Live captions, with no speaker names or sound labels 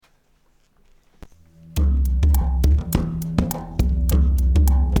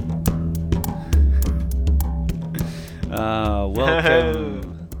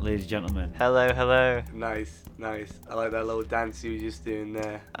Welcome, ladies and gentlemen. Hello. Nice. I like that little dance you were just doing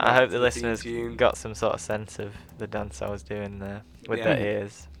there. I hope the To theme listeners tune. got some sort of sense of the dance I was doing there with their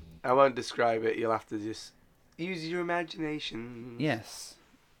ears. I won't describe it. You'll have to just use your imagination. Yes.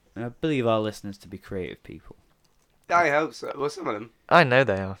 I believe our listeners to be creative people. I hope so. Well, some of them. I know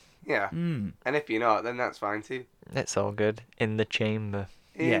they are. Yeah. Mm. And if you're not, then that's fine too. It's all good. In the chamber.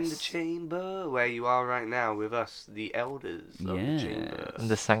 In the Yes. chamber where you are right now with us, the elders of the chamber.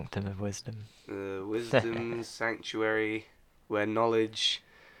 The sanctum of wisdom. The wisdom sanctuary where knowledge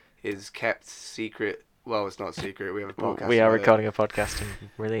is kept secret. Well, it's not secret. We have a podcast. We are about it. recording a podcast and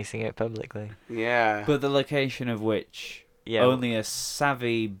releasing it publicly. Yeah. But the location of which Yeah. only a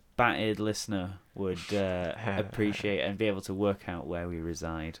savvy, battered listener would appreciate and be able to work out where we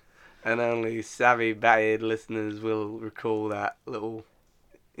reside. And only savvy, battered listeners will recall that little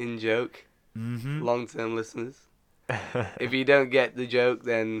in-joke. Mm-hmm. Long-term listeners. If you don't get the joke,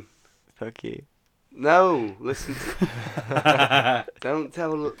 then Fuck you. no. Listen.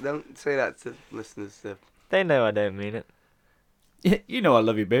 Don't say that to listeners. They know I don't mean it. You know I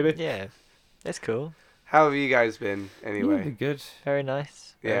love you, baby. Yeah. It's cool. How have you guys been Yeah, anyway? we're good. Very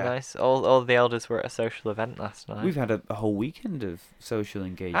nice. Very Yeah. nice. All the elders were at a social event last night. We've had a whole weekend of social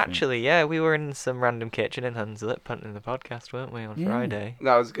engagement. Actually, yeah, we were in some random kitchen in Hunslet punting the podcast, weren't we, on Yeah. Friday?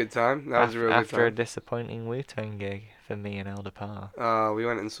 That was a good time. That was a real good After a time. disappointing Wu-Tang gig for me and Elder Parr. We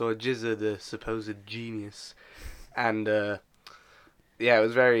went and saw Jizza, the supposed genius, and yeah, it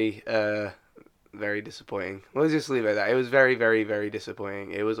was very disappointing. We'll just leave it at that. It was very, very, very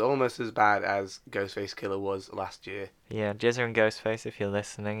disappointing. It was almost as bad as Ghostface Killer was last year. Yeah, Jizzer and Ghostface, if you're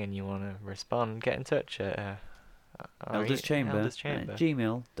listening and you want to respond, get in touch at Elders Chamber Elders Chamber. at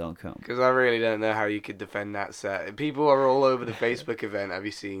gmail.com. Because I really don't know how you could defend that set. People are all over the Facebook event. Have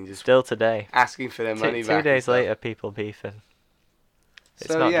you seen? Just Still today. asking for their money Two back. days and stuff. later, people beefing.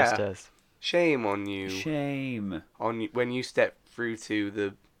 It's So, not yeah. just us. Shame on you. Shame. When you step through to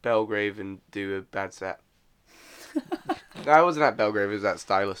the Belgrave and do a bad set. No, I wasn't at Belgrave. It was at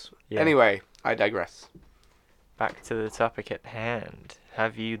Stylus. Yeah. Anyway, I digress. Back to the topic at hand.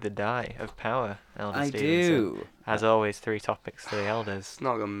 Have you the die of power, Elder I Stevenson? do. As always, 3 topics to the elders. It's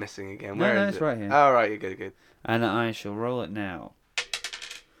not gone missing again. No, Where no, is it's it? right here. Oh, right, you're good. And I shall roll it now.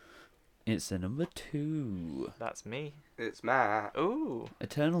 It's the number 2. That's me. It's Matt. Ooh.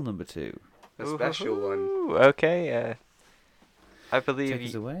 Eternal number 2. A special one. Ooh, okay, I believe Take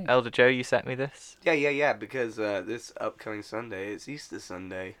us away. Elder Joe, you sent me this. Yeah, because this upcoming Sunday, it's Easter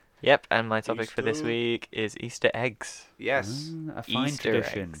Sunday. Yep, and my topic for this Easter. week is Easter eggs. Yes. A fine Easter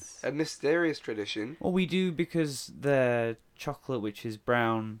tradition. eggs. A mysterious tradition. Well, we do because the chocolate, which is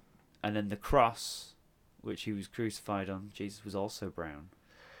brown, and then the cross, which he was crucified on, Jesus was also brown.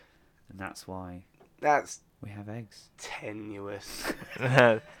 And that's why That's we have eggs. tenuous.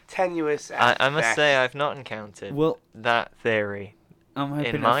 I Tenuous at must best. say I've not encountered Well, that theory. I'm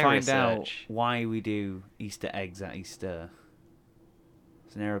hoping to my find out research- why we do Easter eggs at Easter.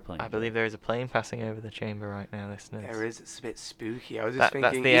 It's an aeroplane. I believe there is a plane passing over the chamber right now, listeners. There is. It's a bit spooky. I was just That's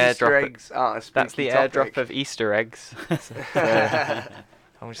thinking the Easter airdrop- eggs aren't a spooky That's the topic. airdrop of Easter eggs.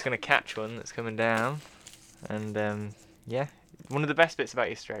 I'm just going to catch one that's coming down. And, yeah. One of the best bits about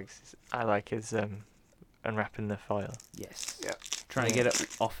Easter eggs I like is unwrapping the foil. Yes. Yeah. Trying to get it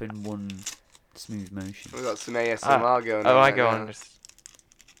off in one smooth motion. We've got some ASMR going on. Oh, I right go now. on. Just,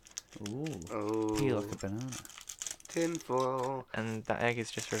 Ooh. Oh. Peel like a banana. Tinfoil. and that egg is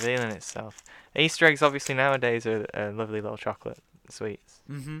just revealing itself. Easter eggs, obviously, nowadays are lovely little chocolate sweets.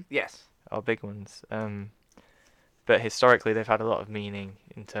 Mm-hmm. Yes. Or big ones. But historically, they've had a lot of meaning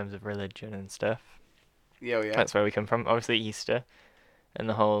in terms of religion and stuff. Yeah. That's where we come from. Obviously, Easter and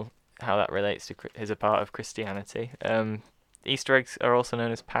the whole how that relates to is a part of Christianity. Easter eggs are also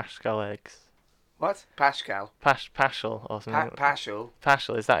known as Paschal eggs. What? Pascal. Paschal or something. Paschal.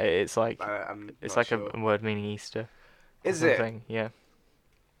 Paschal, is that it? It's like I'm it's not like sure. a word meaning Easter. or Is it? something. Yeah.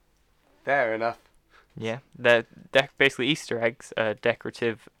 Fair enough. Yeah. They're basically Easter eggs,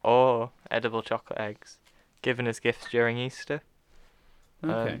 decorative or edible chocolate eggs, given as gifts during Easter.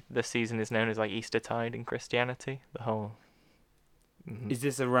 Okay. The season is known as like Eastertide in Christianity. The whole. Is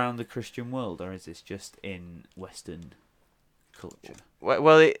this around the Christian world, or is this just in Western culture?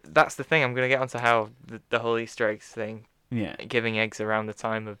 Well, that's the thing. I'm going to get onto how the whole Easter eggs thing, Yeah. giving eggs around the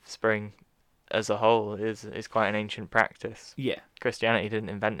time of spring as a whole, is quite an ancient practice. Yeah. Christianity didn't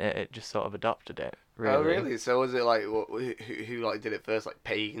invent it; it just sort of adopted it. Really. Oh, really? So was it like who like did it first, like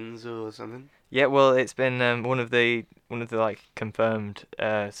pagans or something? Yeah. Well, it's been one of the like confirmed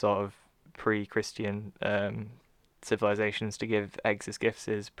sort of pre-Christian civilizations to give eggs as gifts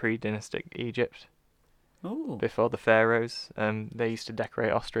is pre-dynastic Egypt. Oh. before the pharaohs. They used to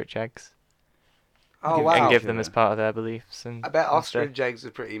decorate ostrich eggs Oh Give- wow! and Wow. give them as part of their beliefs. And I bet and stuff. ostrich eggs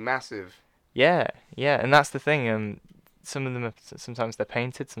are pretty massive. Yeah, yeah, and that's the thing. Some of them are, sometimes they're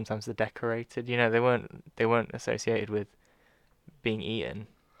painted, sometimes they're decorated. You know, they weren't associated with being eaten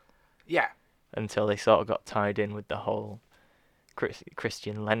Yeah. until they sort of got tied in with the whole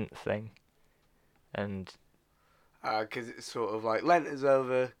Christian Lent thing. And 'Cause it's sort of like Lent is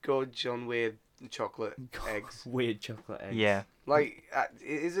over, gorge on weird chocolate eggs. Weird chocolate eggs. yeah, Like,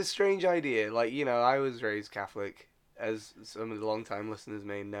 it is a strange idea. Like, I was raised Catholic, as some of the long-time listeners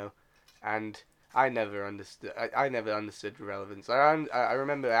may know, and I never understood. I never understood the relevance. I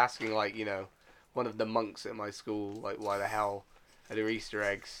remember asking, like, one of the monks at my school, like, why the hell are there Easter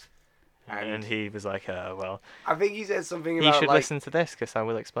eggs? and he was like, well, I think he said something you about should like, listen to this because I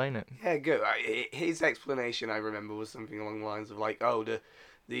will explain it. yeah, good. His explanation I remember was something along the lines of like, oh,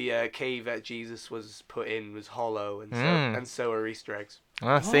 the cave that Jesus was put in was hollow, and so are Easter eggs.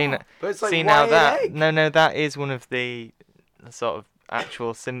 Ah, see, Oh. But it's like, see why now an that egg? no, that is one of the sort of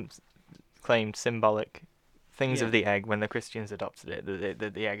actual claimed symbolic things Yeah. of the egg when the Christians adopted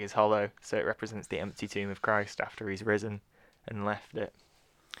it. The egg is hollow, so it represents the empty tomb of Christ after he's risen and left it.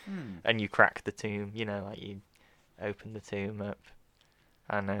 And you crack the tomb, like you open the tomb up.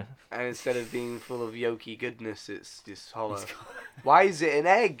 I know. And instead of being full of yolky goodness, it's just hollow. Why is it an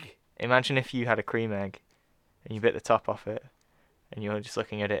egg? Imagine if you had a cream egg and you bit the top off it and you're just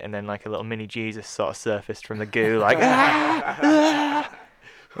looking at it and then like a little mini Jesus sort of surfaced from the goo like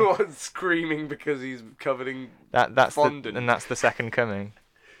What, screaming because he's covered in that's fondant? and that's the second coming.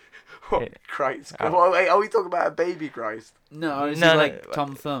 Oh, it- Christ. Oh. Wait, are we talking about a baby Christ? No, is No, he no, like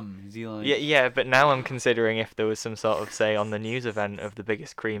Tom Thumb? Is he like... Yeah, but now I'm considering if there was some sort of say on the news event of the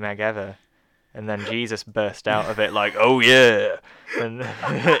biggest cream egg ever, and then Jesus burst out of it like, oh yeah, and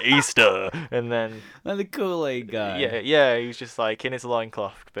Easter, and then Like the Kool-Aid guy. yeah, he was just like in his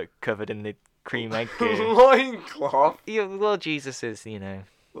loincloth but covered in the cream egg goo. Loincloth? Yeah, well, Jesus is,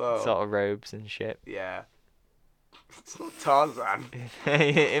 Whoa. sort of robes and shit. Yeah. It's not Tarzan.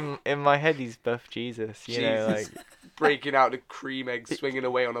 in my head, he's buff Jesus, Jesus. Breaking out the cream egg, swinging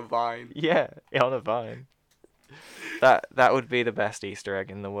away on a vine. yeah, on a vine. That would be the best Easter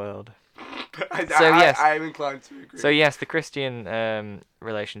egg in the world. Yes. I'm inclined to agree. So yes, the Christian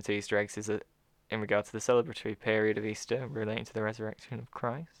relation to Easter eggs is in regard to the celebratory period of Easter, relating to the resurrection of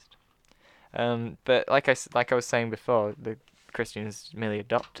Christ. But like I was saying before, the Christians merely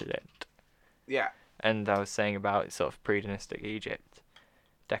adopted it. Yeah. And I was saying about sort of pre-dynastic Egypt,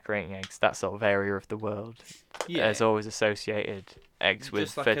 decorating eggs, that sort of area of the world, has always associated eggs with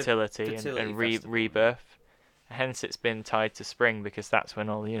Just like a fertility, fertility and festival. rebirth. Hence, it's been tied to spring because that's when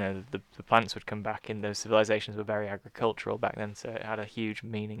all the plants would come back. And those civilizations were very agricultural back then, so it had a huge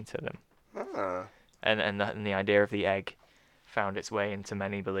meaning to them. Ah. And the idea of the egg found its way into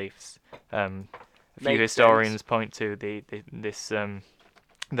many beliefs. A few Makes historians sense. point to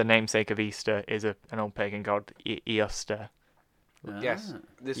the namesake of Easter is an old pagan god, Easter. Yes.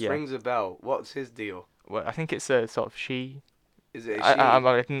 This Yeah. rings a bell. What's his deal? Well, I think it's a sort of she. Is it a she?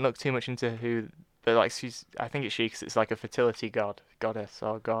 I didn't look too much into who, but like I think it's she because it's like a fertility goddess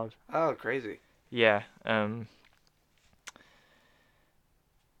or god. Oh, crazy. Yeah.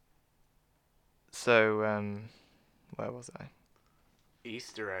 So where was I?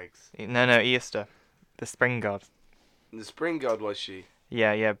 Easter eggs. No, Easter, the spring god. The spring god was she?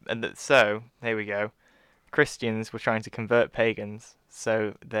 Yeah, and so here we go. Christians were trying to convert pagans,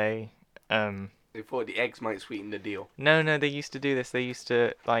 so they They thought the eggs might sweeten the deal. No, they used to do this. They used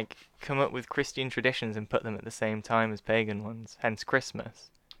to like come up with Christian traditions and put them at the same time as pagan ones. Hence Christmas.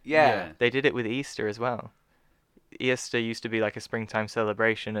 Yeah. They did it with Easter as well. Easter used to be like a springtime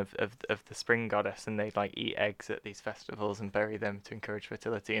celebration of the spring goddess, and they'd like eat eggs at these festivals and bury them to encourage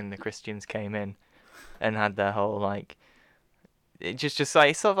fertility. And the Christians came in and had their whole like, it just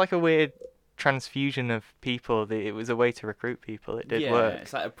like sort of like a weird transfusion of people. It was a way to recruit people. It did work.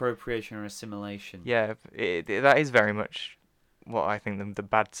 It's like appropriation or assimilation. Yeah, that is very much what I think the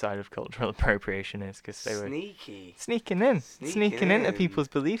bad side of cultural appropriation is, because they were Sneaky. sneaking into in. people's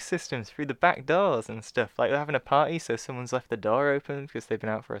belief systems through the back doors and stuff. Like they're having a party, so someone's left the door open because they've been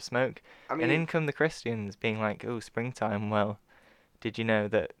out for a smoke, I mean, and in come the Christians being like, "Oh, springtime. Well, did you know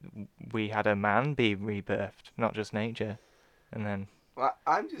that we had a man be rebirthed, not just nature?" And then well,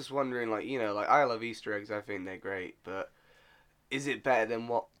 I'm just wondering, like, I love Easter eggs. I think they're great, but is it better than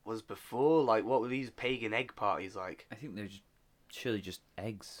what was before? Like, what were these pagan egg parties like? I think they're surely just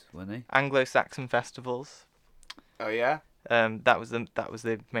eggs, weren't they? Anglo-Saxon festivals. Oh yeah. That was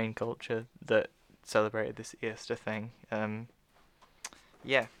the main culture that celebrated this Easter thing.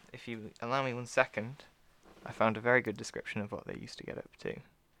 Yeah, if you allow me 1 second, I found a very good description of what they used to get up to,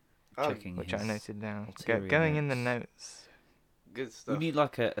 Checking which I his noted down. ulterior Going in the notes. Good We stuff. need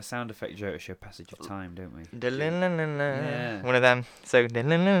like a sound effect Joe to show passage of time, don't we? Yeah. One of them. So,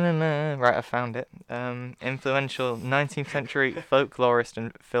 right, I found it. Influential 19th century folklorist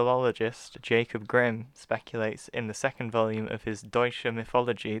and philologist Jacob Grimm speculates in the second volume of his Deutsche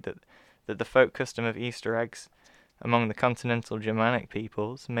Mythology that the folk custom of Easter eggs among the continental Germanic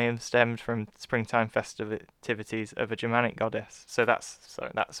peoples may have stemmed from springtime festivities of a Germanic goddess. So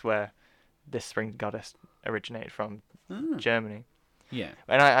that's where this spring goddess originated from, Germany. Yeah.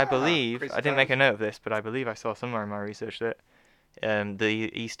 And I believe, crazy I didn't make a times. note of this, but I believe I saw somewhere in my research that the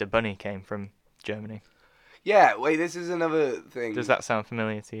Easter Bunny came from Germany. Yeah, wait, this is another thing. Does that sound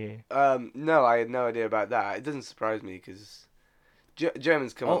familiar to you? No, I had no idea about that. It doesn't surprise me because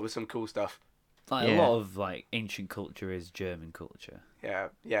Germans come up with some cool stuff. Like Yeah. a lot of like ancient culture is German culture.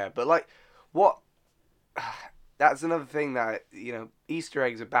 Yeah, but like, what? That's another thing that Easter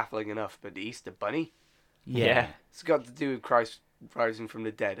eggs are baffling enough, but the Easter Bunny, Yeah. it's got to do with Christ rising from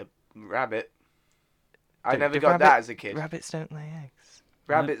the dead. A rabbit. I Do- never do got that as a kid. Rabbits don't lay eggs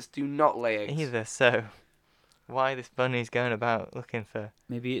Rabbits do not lay eggs. either, so why this bunny's going about looking for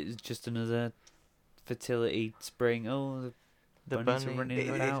Maybe it's just another fertility spring. Oh, the bunnies are bunny? running It,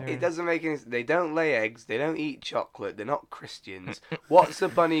 about. it doesn't make any. They don't lay eggs. They don't eat chocolate. They're not Christians. What's a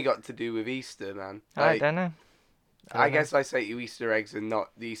bunny got to do with Easter, man? I Like, don't know. I guess I say you Easter eggs and not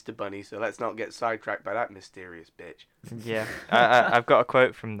the Easter bunny. So let's not get sidetracked by that mysterious bitch. Yeah, I've got a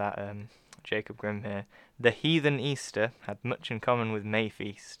quote from that Jacob Grimm here. The heathen Easter had much in common with May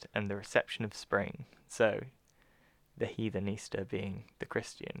feast and the reception of spring. So, the heathen Easter being the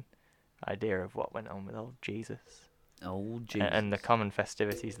Christian idea of what went on with old Jesus. Oh, Jesus. And the common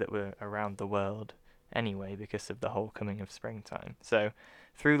festivities that were around the world anyway because of the whole coming of springtime. So,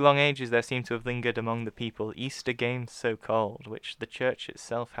 through long ages there seemed to have lingered among the people Easter games so called, which the church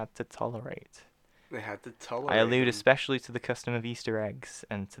itself had to tolerate. They had to tolerate. I allude them. especially to the custom of Easter eggs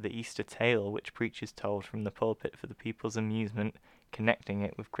and to the Easter tale which preachers told from the pulpit for the people's amusement, connecting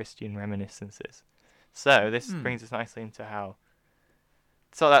it with Christian reminiscences. So this brings us nicely into how.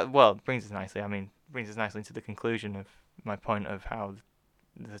 Brings us nicely into the conclusion of my point of how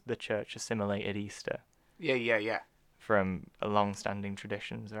the church assimilated Easter Yeah. from long-standing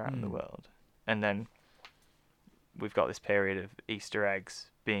traditions around the world, and then we've got this period of Easter eggs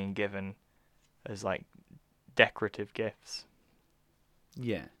being given as like decorative gifts.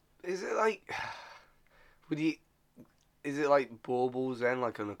 Yeah. Is it like? Is it like baubles then,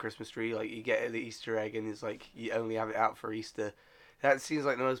 like on a Christmas tree? Like you get the Easter egg and it's like you only have it out for Easter. That seems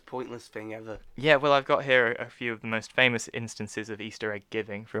like the most pointless thing ever. Yeah, well, I've got here a few of the most famous instances of Easter egg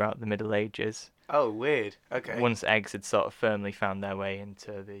giving throughout the Middle Ages. Oh, weird. Okay. Once eggs had sort of firmly found their way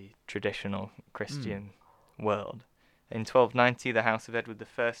into the traditional Christian world. In 1290, the House of Edward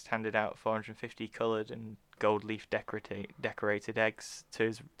I handed out 450 coloured and gold leaf decorated eggs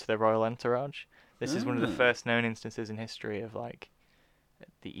to their royal entourage. This is one of the first known instances in history of like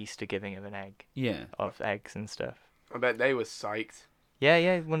the Easter giving of an egg. Yeah. Of eggs and stuff. I bet they were psyched.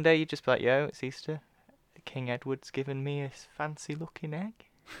 Yeah. One day you just be like, yo, it's Easter. King Edward's given me a fancy looking egg.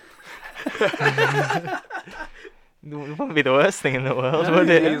 It wouldn't be the worst thing in the world, would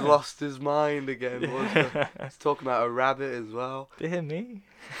it? He's lost his mind again. He's talking about a rabbit as well. Dear me.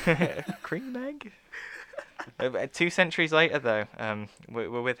 Cream egg? 2 centuries later, though,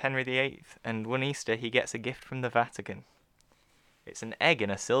 we're with Henry VIII, and one Easter he gets a gift from the Vatican. It's an egg in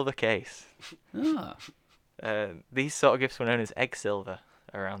a silver case. Ah. These sort of gifts were known as egg silver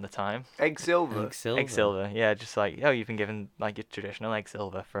around the time. Egg silver. Egg silver, yeah, just like, oh, you've been given like your traditional egg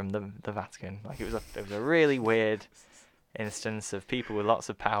silver from the Vatican. Like it was a really weird instance of people with lots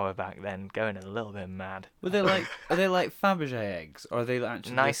of power back then going a little bit mad. Are they like Fabergé eggs, or are they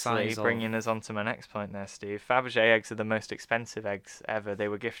actually Nicely the size bringing us on to my next point there, Steve. Fabergé eggs are the most expensive eggs ever. They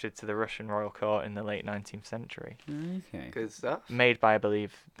were gifted to the Russian royal court in the late 19th century. Okay. Good stuff. Made by, I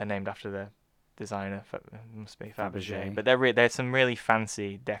believe, they're named after the designer. Must be Fabergé. Fabergé. But they're some really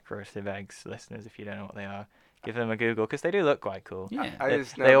fancy decorative eggs, listeners. If you don't know what they are, give them a Google because they do look quite cool. Yeah.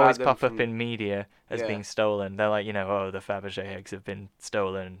 They always pop up in media as being stolen. They're like, the Fabergé eggs have been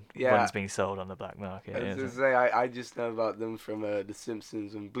stolen. Yeah. One's being sold on the black market. I was going to say, I just know about them from The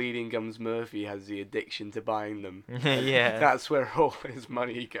Simpsons, and Bleeding Gums Murphy has the addiction to buying them. Yeah. That's where all his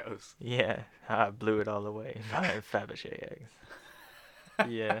money goes. Yeah. I blew it all away buying Fabergé eggs.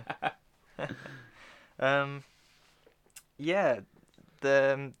 Yeah. I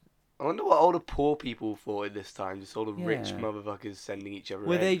wonder what all the poor people thought at this time. Just all the rich Yeah. motherfuckers sending each other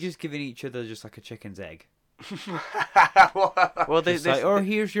Were they eggs. just giving each other just like a chicken's egg? Well, Just like, oh,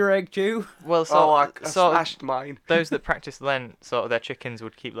 here's your egg, Jew. well, I sort of smashed mine. those that practiced Lent, sort of their chickens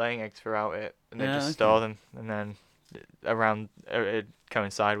would keep laying eggs throughout it, and they'd just store them, and then around it'd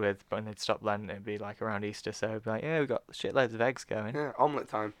coincide with, but when they'd stop Lent, it'd be like around Easter, so it'd be like, yeah, we've got shitloads of eggs going. Yeah, omelette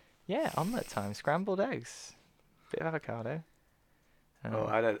time. Yeah, omelette time, scrambled eggs, bit of avocado. Oh,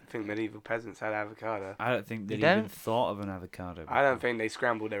 I don't think medieval peasants had avocado. I don't think You they'd don't? even thought of an avocado. I don't think they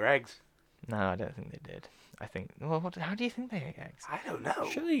scrambled their eggs. No, I don't think they did. I think. Well, how do you think they ate eggs? I don't know.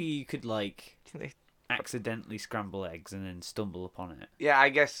 Surely you could, like, Do you think they accidentally scramble eggs and then stumble upon it. Yeah, I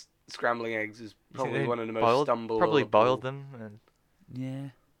guess scrambling eggs is You think probably they one of the most boiled, stumble. probably boiled them and Yeah.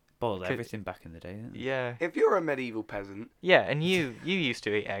 Boiled Could- everything back in the day, didn't they? yeah. If you're a medieval peasant, Yeah, and you used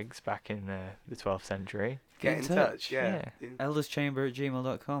to eat eggs back in the 12th century. get in touch. Yeah.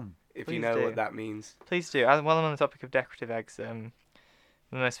 elderschamber@gmail.com. If Please you know do. what that means. Please do. While I'm on the topic of decorative eggs, one of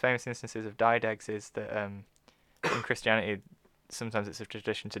the most famous instances of dyed eggs is that in Christianity, sometimes it's a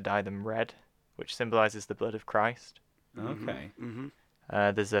tradition to dye them red, which symbolises the blood of Christ. Okay. Mm-hmm.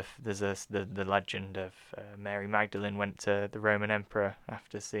 The legend of Mary Magdalene went to the Roman emperor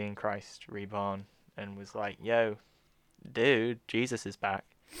after seeing Christ reborn and was like, "Yo, dude, Jesus is back,"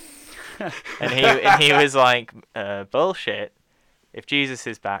 and he was like, "Bullshit. If Jesus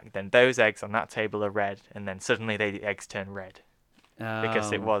is back, then those eggs on that table are red," and then suddenly the eggs turn red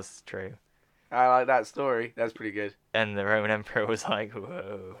because it was true. I like that story. That's pretty good. And the Roman emperor was like,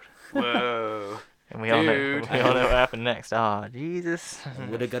 "Whoa." Whoa. And we all know Dude. what happened next. Ah, Jesus.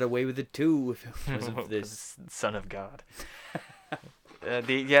 Would have got away with it too if it wasn't for this. Son of God.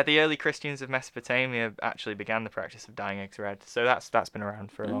 The early Christians of Mesopotamia actually began the practice of dyeing eggs red, so that's been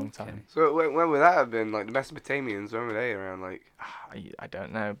around for a long time. So when would that have been? Like the Mesopotamians, when were they around? Like I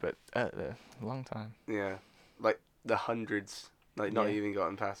don't know, but a long time. yeah, like the hundreds. Like not Yeah. even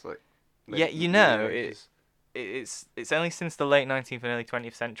gotten past like. Yeah, you know, it's only since the late 19th and early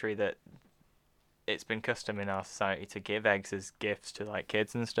 20th century that it's been custom in our society to give eggs as gifts to like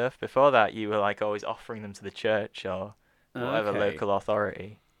kids and stuff. Before that, you were like always offering them to the church or whatever Okay. local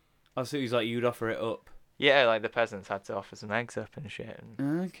authority. Oh, so it was like you'd offer it up. Yeah, like the peasants had to offer some eggs up and shit.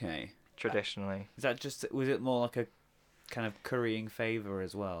 And Okay. traditionally, Is that was it more like a kind of currying favour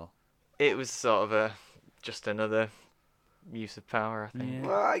as well? it was sort of just another use of power, I think. Yeah.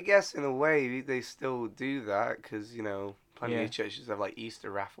 Well, I guess in a way they still do that because plenty Yeah. of churches have like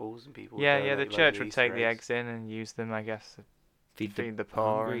Easter raffles and people. Yeah, donate the loads church of would Easter take the eggs in and use them, I guess, to feed the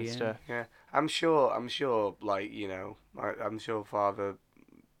poor hungry, and yeah. stuff. Yeah, I'm sure. Like I'm sure Father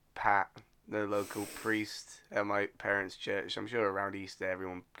Pat, the local priest at my parents' church. I'm sure around Easter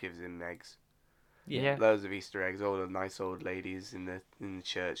everyone gives him eggs. Yeah. Loads of Easter eggs. All the nice old ladies in the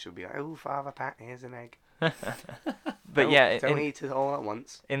church will be like, "Oh, Father Pat, here's an egg." But yeah, don't eat it all at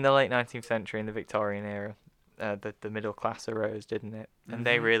once. in the late 19th century, in the Victorian era, the middle class arose, didn't it? And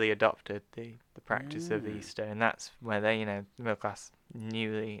they Mhm. really adopted the practice of Yeah. Easter, and that's where they, the middle class,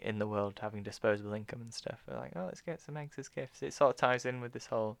 newly in the world, having disposable income and stuff, are like, oh, let's get some eggs as gifts. It sort of ties in with this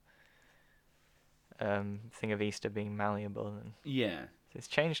whole thing of Easter being malleable, and Yeah. it's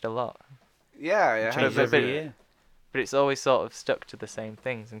changed a lot. Yeah, yeah. Changes but- every but- year. But it's always sort of stuck to the same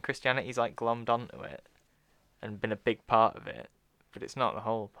things, and Christianity's like glommed onto it and been a big part of it, but it's not the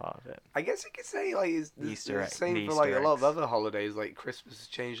whole part of it. I guess you could say like it's Easter the egg- same the for like Easter a lot of eggs. other holidays. Like Christmas has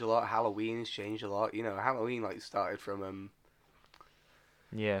changed a lot. Halloween has changed a lot. Halloween like started from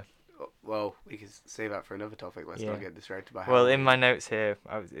Yeah. Well, we could save that for another topic. Let's Yeah. not get distracted by Well, in Halloween. my notes here,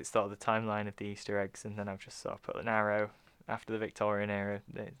 it's sort of the timeline of the Easter eggs, and then I've just sort of put an arrow after the Victorian era.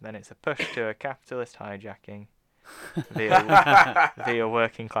 Then it's a push to a capitalist hijacking via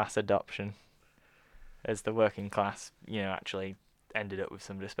working class adoption, as the working class, actually ended up with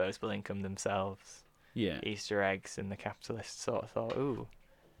some disposable income themselves. Yeah. Easter eggs, and the capitalists sort of thought, ooh.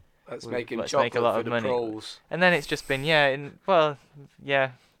 Let's we- make him let's chocolate make a lot for of the money. proles. And then it's just been,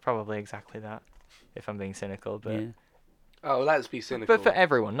 probably exactly that, if I'm being cynical, but. Yeah. Oh, let's be cynical. But for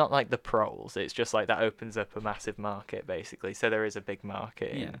everyone, not like the proles. It's just like that opens up a massive market, basically. So there is a big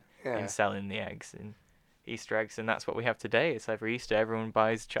market Yeah. in selling the eggs and Easter eggs, and that's what we have today. It's every Easter, everyone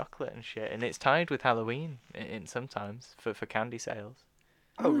buys chocolate and shit, and it's tied with Halloween in sometimes for candy sales.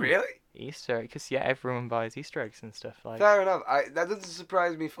 Oh, really? Easter, because everyone buys Easter eggs and stuff like. Fair enough. That doesn't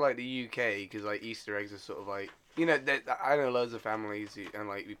surprise me for like the UK because like Easter eggs are sort of like I know loads of families and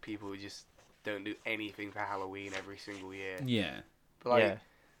like people who just don't do anything for Halloween every single year. Yeah. But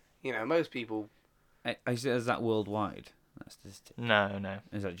like most people. Is that worldwide? That's just. No.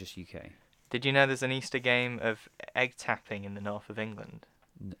 Is that just UK? Did you know there's an Easter game of egg tapping in the north of England?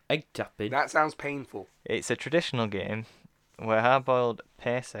 Egg tapping. That sounds painful. It's a traditional game where hard-boiled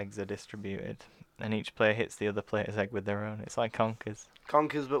pace eggs are distributed, and each player hits the other player's egg with their own. It's like Conkers.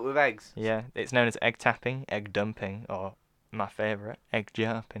 Conkers, but with eggs. Yeah, it's known as egg tapping, egg dumping, or my favourite, egg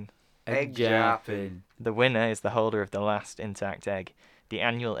jarping. Egg jarping. The winner is the holder of the last intact egg. The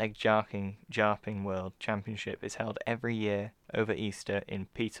annual egg jarping World Championship is held every year over Easter in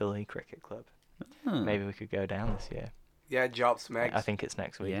Peterlee Cricket Club. Huh. Maybe we could go down this year. Yeah, drop some eggs. I think it's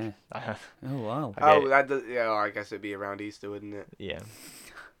next week. Yeah. Oh wow. Oh, that does, yeah. I guess it'd be around Easter, wouldn't it? Yeah.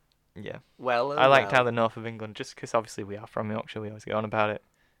 Yeah. Well, I liked how the north of England, just because obviously we are from Yorkshire, we always go on about it.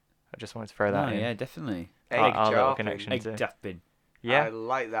 I just wanted to throw that Oh in. yeah, definitely. egg our little jarping. connection. Egg to- dapping. Yeah. I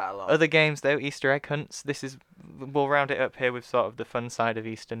like that a lot. Other games though, Easter egg hunts. We'll round it up here with sort of the fun side of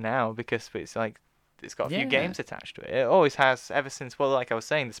Easter now, because it's like it's got a few Yeah. games attached to it. It always has ever since. Well, like I was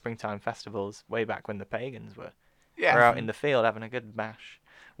saying, the springtime festivals way back when the pagans were Yeah. out in the field having a good bash.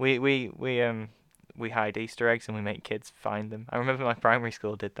 We hide Easter eggs and we make kids find them. I remember my primary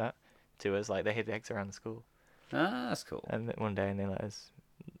school did that to us. Like they hid eggs around the school, Ah, that's cool. and then one day and they let us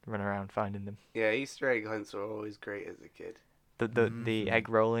run around finding them. Yeah, Easter egg hunts were always great as a kid. The Mhm. egg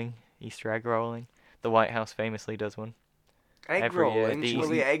rolling, Easter egg rolling. The White House famously does one. Egg Every year, rolling? the-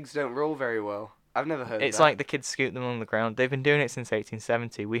 Surely eggs don't roll very well. I've never heard It's of that. like the kids scoot them on the ground. They've been doing it since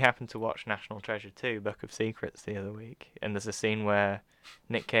 1870. We happened to watch National Treasure 2, Book of Secrets, the other week, and there's a scene where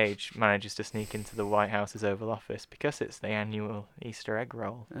Nick Cage manages to sneak into the White House's Oval Office because it's the annual Easter egg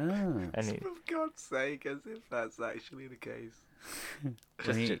roll. Ah. And it, For God's sake, as if that's actually the case.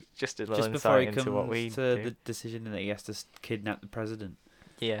 When he- just a little just before he insight comes into what we to do. the decision that he has to kidnap the president.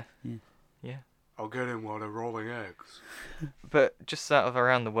 Yeah. Yeah. Yeah. I'll get him while they're rolling eggs. But just sort of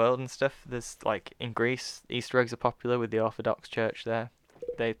around the world and stuff, there's like in Greece, Easter eggs are popular with the Orthodox Church there.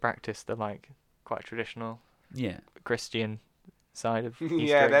 They practice the like quite traditional Yeah. Christian side of Easter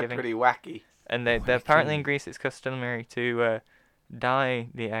Yeah, egg they're giving. pretty wacky. And they're apparently in Wacky. Greece it's customary to dye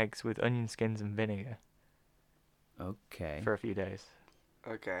the eggs with onion skins and vinegar Okay. for a few days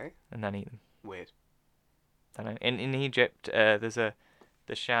Okay. and then eat them. Weird. I know. In Egypt, there's the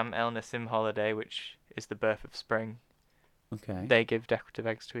Sham El Nassim holiday, which is the birth of spring. Okay. They give decorative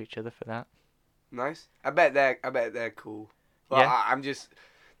eggs to each other for that. Nice. I bet they're cool. Well, Yeah. I'm just.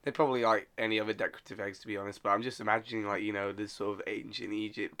 They're probably like any other decorative eggs, to be honest. But I'm just imagining, like, you know, this sort of ancient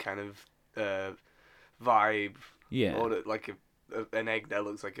Egypt kind of vibe, Yeah. or like an egg that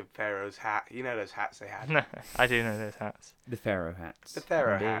looks like a pharaoh's hat. You know those hats they had. I do know those hats. The pharaoh hats. The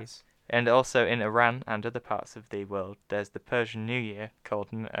pharaoh Indeed. hats. And also in Iran and other parts of the world, there's the Persian New Year called,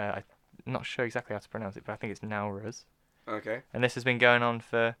 I'm not sure exactly how to pronounce it, but I think it's Nowruz. Okay. And this has been going on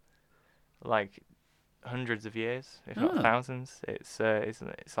for like hundreds of years, if not Oh. thousands. It's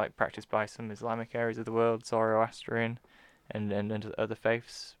like practiced by some Islamic areas of the world, Zoroastrian, and other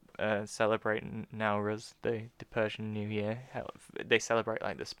faiths. Celebrating Nowruz, the Persian New Year. They celebrate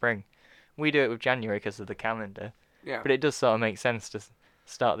like the spring. We do it with January because of the calendar, Yeah. but it does sort of make sense to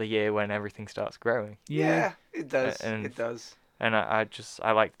start the year when everything starts growing. Yeah, it does. and- It does. And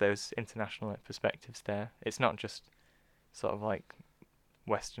I like those international perspectives there. It's not just sort of like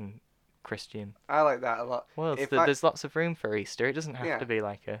Western Christian. I like that a lot. Well, If there's lots of room for Easter. It doesn't have Yeah. to be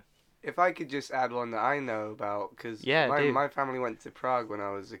like a... If I could just add one that I know about, because Yeah, do. my family went to Prague when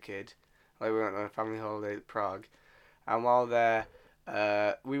I was a kid. Like, we went on a family holiday to Prague. And while there,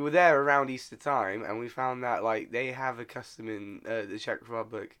 we were there around Easter time, and we found that, like, they have a custom in the Czech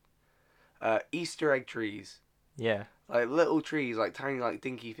Republic. Easter egg trees. Yeah. Like, little trees, like, tiny, like,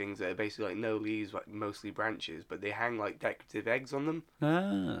 dinky things that are basically, like, no leaves, like, mostly branches. But they hang, like, decorative eggs on them.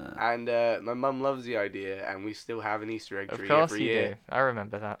 Ah. And my mum loves the idea, and we still have an Easter egg Of tree course every you year. do. I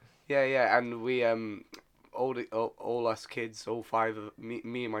remember that. Yeah, yeah, and we all us kids, all five of me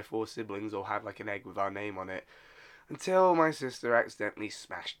and my four siblings, all had like an egg with our name on it, until my sister accidentally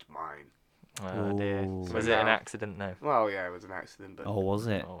smashed mine. Oh dear. Ooh. Was So it an now- accident though? Well, yeah, it was an accident, but Oh, was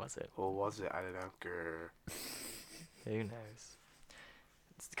it? Or was it? or was it? I don't know. Grr. Who knows?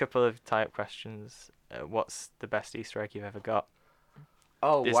 Just a couple of type questions. What's the best Easter egg you've ever got?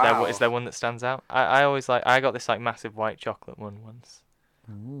 Oh Is wow! there one that stands out? I always I got this like massive white chocolate one once.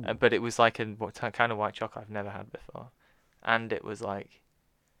 Ooh. But it was like a kind of white chocolate I've never had before, and it was like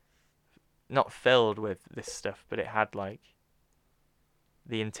not filled with this stuff, but it had like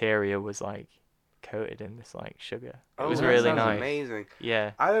the interior was like coated in this like sugar. It Oh, was that really sounds nice. Amazing.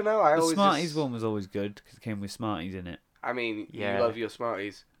 Yeah, I don't know. I The always Smarties just, one was always good because it came with Smarties in it. I mean, Yeah. you love your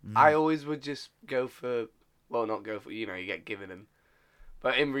Smarties. Mm. I always would just go for, well, not go for. You know, you get given them.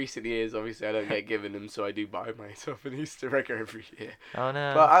 But in recent years, obviously, I don't get given them, so I do buy myself an Easter egg every year. Oh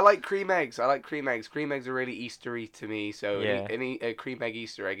no. But I like cream eggs. Cream eggs are really Eastery to me. So Yeah. any cream egg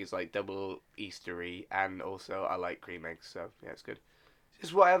Easter egg is like double Eastery, and also I like cream eggs. So yeah, it's good.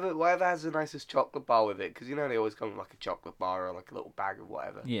 Just whatever has the nicest chocolate bar with it, because you know they always come with like a chocolate bar or like a little bag of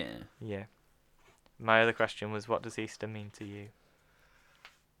whatever. Yeah. Yeah. My other question was, what does Easter mean to you?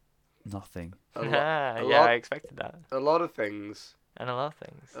 Nothing. Yeah, I lot, expected that. a lot of things. And a lot of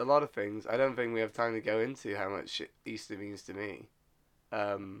things. A lot of things. I don't think we have time to go into how much Easter means to me.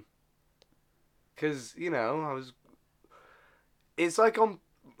 Because, you know, it's like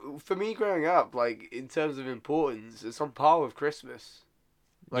for me growing up, like, in terms of importance, it's on par with Christmas.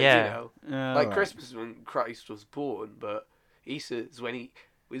 Like, Yeah. you know, like Christmas is when Christ was born, but Easter is when he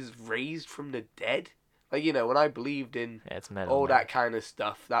was raised from the dead. Like, you know, when I believed in Yeah, it's metal. all that kind of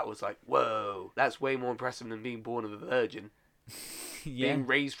stuff, that was like, whoa, that's way more impressive than being born of a virgin. Yeah. Being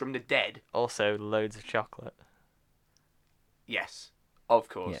raised from the dead. Also, loads of chocolate. Yes, of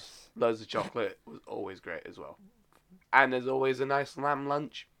course. Yes. Loads of chocolate was always great as well. And there's always a nice lamb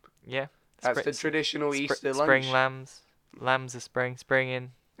lunch. Yeah. That's the traditional Easter lunch. Spring lambs. Lambs are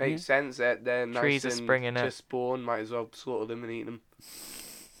springing. Makes sense that they're nice Trees are and springing up. just born. Might as well slaughter them and eat them.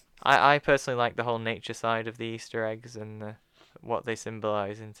 I personally like the whole nature side of the Easter eggs and what they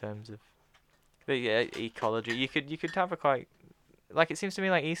symbolise in terms of the ecology. You could have a quite it seems to me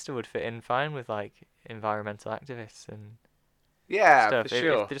like Easter would fit in fine with like environmental activists and Yeah, stuff. for If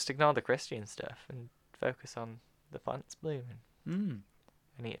sure. they just ignore the Christian stuff and focus on the plants blooming Mm.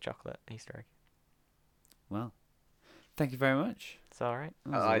 and eat a chocolate Easter egg. Well, thank you very much. It's all right.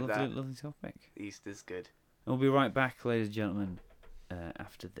 That was I like a lovely, that. lovely topic. Easter's good. We'll be right back, ladies and gentlemen,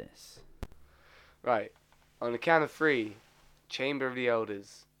 after this. Right. On the count of 3, Chamber of the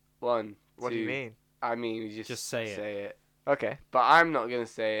Elders. 1, What 2. do you mean? I mean, you Just say it. it. Okay. But I'm not going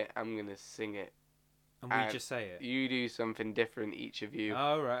to say it. I'm going to sing it. And And just say it. You do something different, each of you.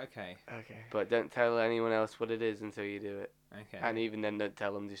 Oh, right, okay. Okay. But don't tell anyone else what it is until you do it. Okay. And even then, don't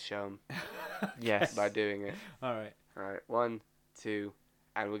tell them, just show them Yes. by doing it. All right. Alright, 1, 2,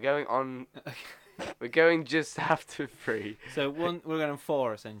 and we're going on. We're going just after 3. So we're going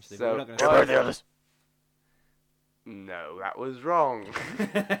 4 essentially. So, but we're not Chamber going of the Elders. No, that was wrong.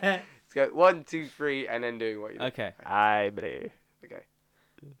 Let's go 1, 2, 3, and then doing what you do. Okay. I believe. Okay.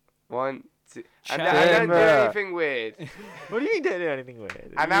 1, 2. And Chamber. I don't do anything weird. What do you mean don't do anything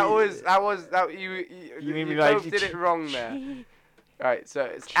weird? And that you like- both did it wrong there. Right, so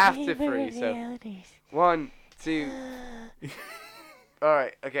it's after 3. So 1, 2. All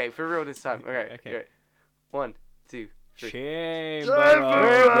right, okay, for real this time. Okay, Okay. okay. 1, 2, 3. Chamber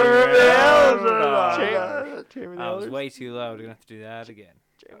I was way too loud. We're going to have to do that again.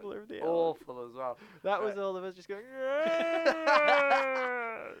 Chamber of the Awful as well. That was all of us just going.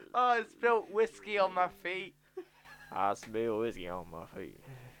 Oh, it spilled whiskey on my feet. I smell whiskey on my feet.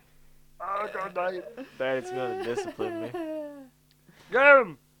 Oh, God, no. That's gonna discipline me. Get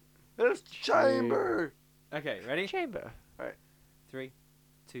him! It's chamber! Okay, ready? Chamber. 3,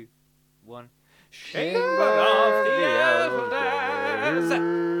 2, 1. Chamber of the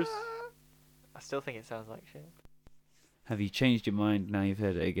Elders. I still think it sounds like shit. Have you changed your mind now you've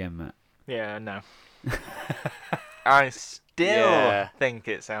heard it again, Matt? Yeah, no. I still Yeah. think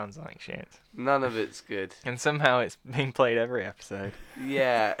it sounds like shit. None of it's good. And somehow it's being played every episode.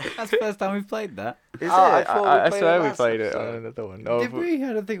 Yeah. That's the first time we've played that. Is Oh, I it? thought we I played swear it we last played it on episode. another one. Did we?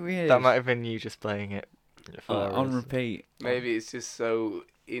 I don't think we did. That might have been you just playing it. for on us. repeat. Maybe it's just so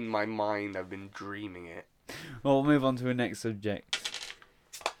in my mind I've been dreaming it. Well, we'll move on to the next subject.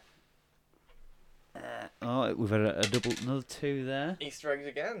 We've had another 2 there. Easter eggs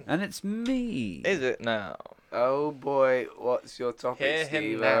again. And it's me. Is it now? Oh boy, what's your topic, Hear him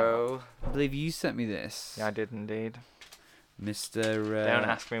Steve-o? I believe you sent me this. Yeah, I did indeed. Mr. Don't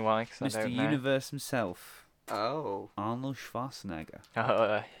ask me why, because I Mr. don't know. Universe himself, Oh, Arnold Schwarzenegger.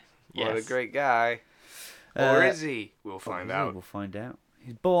 Yes. what a great guy. Or Uh, is he? We'll find out. We'll find out.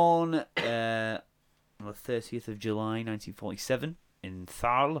 He's born on the 30th of July, 1947, in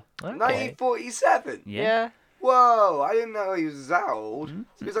Thal. Okay. 1947? Yeah. Whoa, I didn't know he was that old. Mhm.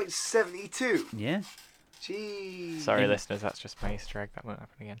 So he was like 72. Yeah. Jeez. Sorry, In- listeners, that's just my Easter egg. That won't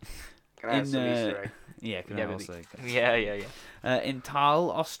happen again. Can I have in, some Easter egg? Yeah, can Yeah, I but also... Yeah. in Thal,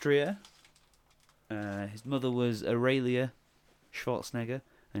 Austria. His mother was Aurelia Schwarzenegger,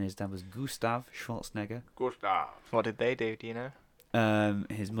 and his dad was Gustav Schwarzenegger. Gustav. What did they do? Do you know?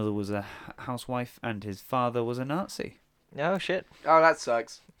 His mother was a housewife, and his father was a Nazi. No shit. Oh, that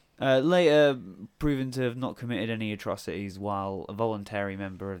sucks. Later proven to have not committed any atrocities while a voluntary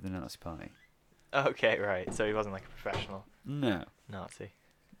member of the Nazi Party. Okay, right. So he wasn't like a professional No, Nazi.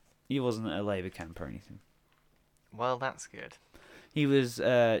 he wasn't a Labour camp or anything. Well, that's good. He was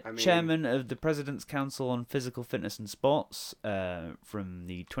mean- chairman of the President's Council on Physical Fitness and Sports from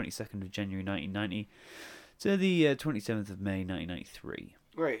the 22nd of January 1990 To the 27th of May 1993.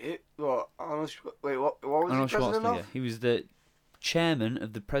 Wait, what was Arnold he president Schwarzenegger. of? He was the chairman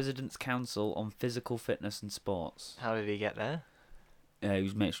of the President's Council on Physical Fitness and Sports. How did he get there? He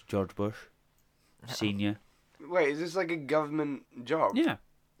was mates with George Bush, senior. Wait, is this like a government job? Yeah,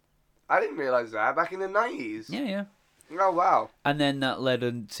 I didn't realise that back in the 90s. yeah. Oh, wow. And then that led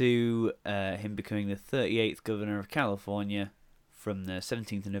on to him becoming the 38th governor of California from the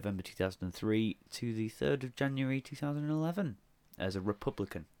 17th of November 2003 to the 3rd of January 2011 as a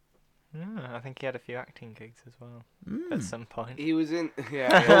Republican. I think he had a few acting gigs as well at some point. He was in... Well,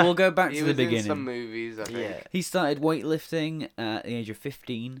 Yeah. we'll go back He to the was in beginning. some movies, I think. Yeah. He started weightlifting at the age of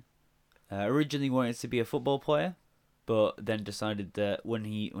 15. Originally wanted to be a football player, but then decided that when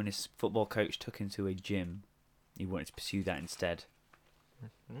his football coach took him to a gym, he wanted to pursue that instead.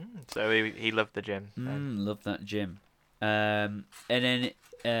 So he loved the gym. Loved that gym. And then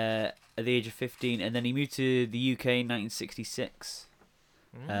at the age of 15, and then he moved to the UK in 1966.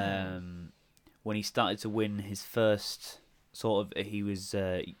 When he started to win his first he was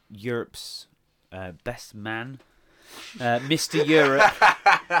Europe's best man, Mr. Europe.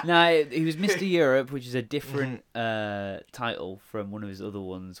 No, he was Mr. Europe, which is a different title from one of his other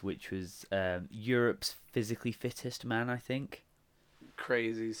ones, which was Europe's physically fittest man, I think.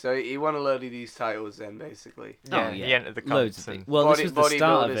 Crazy. So he won a load of these titles then, basically. Yeah, Oh, yeah. he entered the Loads comps of things. and Well, this was the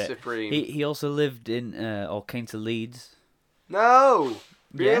start of Bodybuilder it. Supreme. He also lived in or came to Leeds. No!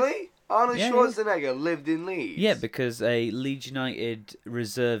 Yeah. Really? Arnold Yeah, yeah. Schwarzenegger lived in Leeds? Yeah, because a Leeds United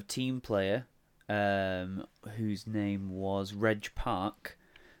reserve team player, whose name was Reg Park,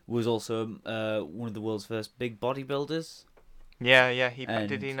 was also one of the world's first big bodybuilders. yeah. Did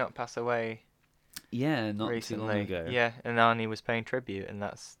And- he not pass away Yeah, not recently? too long ago. Yeah, and Arnie was paying tribute, and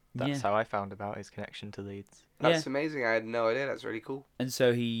that's Yeah. how I found about his connection to Leeds. That's amazing. I had no idea. That's really cool. And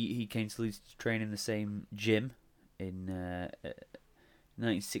so he came to Leeds to train in the same gym in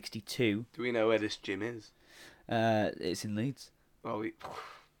 1962. Do we know where this gym is? It's in Leeds. Well, we...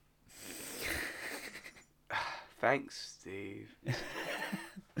 Thanks, Steve.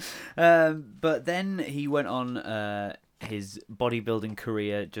 But then he went on his bodybuilding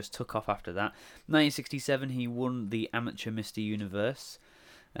career, just took off after that. 1967, he won the amateur Mr. Universe.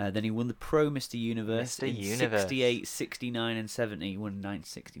 Then he won the pro Mr. Universe Mr. in Universe. 68, 69, and 70. He won in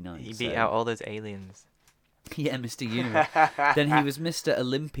 1969. He beat out all those aliens. Yeah, Mr. Universe. Then he was Mr.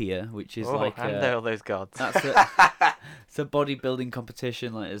 Olympia, which is like and all those gods. that's it's a bodybuilding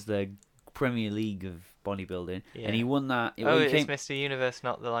competition, like as the Premier League of bodybuilding, Yeah. and he won that. Oh, he is came- Mr. Universe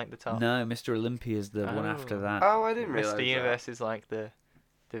not the top? No, Mr. Olympia is the one after Oh. that. Oh, I didn't realise Mr. Universe is like the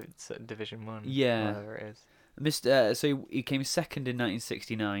Division 1. Yeah. Whatever it is. So he came second in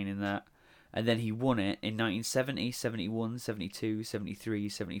 1969 in that, and then he won it in 1970, 71, 72, 73,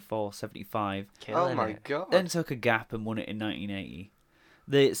 74, 75. Killing Oh my it. god. Then took a gap and won it in 1980.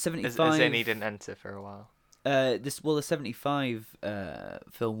 The 75. As in he didn't enter for a while. The 75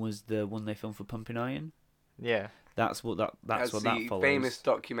 film was the one they filmed for Pumping Iron. Yeah. That's what that That's follows. the famous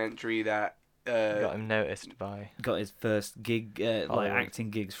documentary that Got him noticed by. Got his first gig, like Hollywood. acting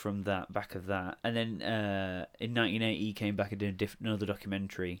gigs from that back of that, and then in 1980 he came back and did another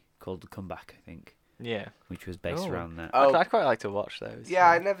documentary called The Comeback, I think, Yeah. which was based Oh. around that. Oh. I'd quite like to watch those. Yeah,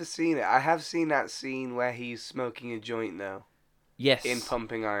 I've never seen it. I have seen that scene where he's smoking a joint though Yes. in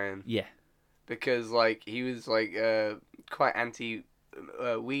Pumping Iron Yeah. because like he was like quite anti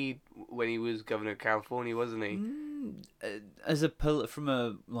weed when he was governor of California, wasn't he? As from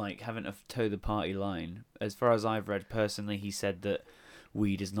a like having to toe the party line, as far as I've read personally, he said that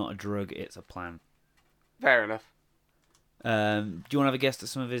weed is not a drug; it's a plan. Fair enough. Do you want to have a guess at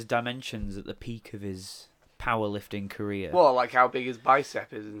some of his dimensions at the peak of his powerlifting career? Well, like how big his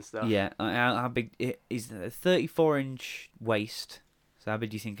bicep is and stuff. Yeah, how big is a 34-inch waist? So how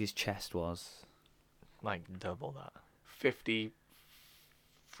big do you think his chest was? Like double that.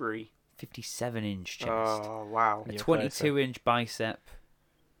 53. 57-inch chest. Oh wow! A You're 22-inch bicep,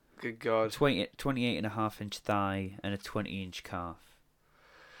 Good God. 28.5-inch thigh, and a 20-inch calf.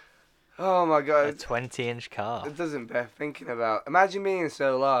 Oh my A God! 20-inch calf. It doesn't bear thinking about. Imagine being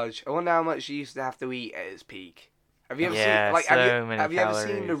so large. I wonder how much he used to have to eat at his peak. Have you ever Yeah, seen? Like, so many have you ever seen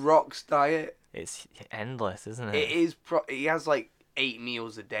The calories. Rock's diet? It's endless, isn't it? It is. He has like 8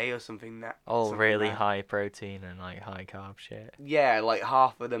 meals a day or something. All something really like that. high protein and like high carb shit. Yeah, like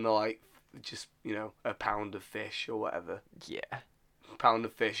half of them are like just a pound of fish or whatever. Yeah. A pound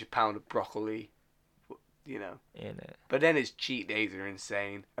of fish, a pound of broccoli. In it. But then his cheat days are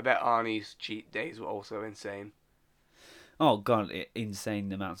insane. I bet Arnie's cheat days were also insane. Oh god,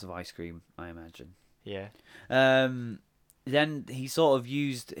 insane amounts of ice cream, I imagine. Yeah. Then he sort of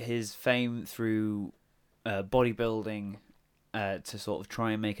used his fame through bodybuilding to sort of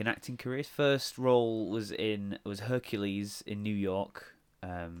try and make an acting career. His first role was Hercules in New York.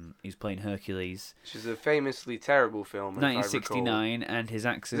 He was playing Hercules. Which is a famously terrible film. 1969, and his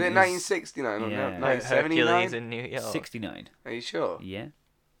accent is it 1969 or Yeah. 1979? Hercules in New York. 69. Are you sure? Yeah.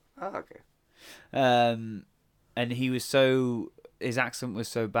 Oh, okay. And his accent was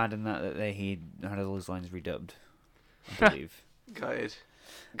so bad in that he had all his lines redubbed, I believe. Got it.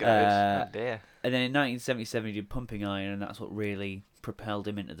 Oh dear. And then in 1977 he did Pumping Iron, and that's what really propelled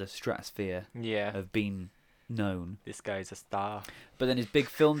him into the stratosphere Yeah. of being known. This guy's a star. But then his big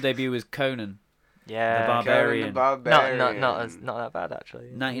film debut was Conan, Yeah. The Barbarian. Conan the Barbarian. Not that bad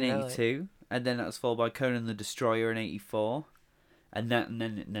actually. 1982, and then that was followed by Conan the Destroyer in 84. And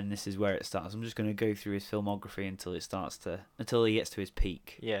then this is where it starts. I'm just going to go through his filmography until he gets to his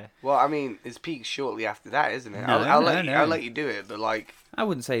peak. Yeah. Well, I mean, his peak's shortly after that, isn't it? No, I'll no. let you do it, but like, I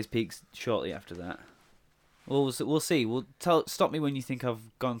wouldn't say his peak's shortly after that. We'll see. Stop me when you think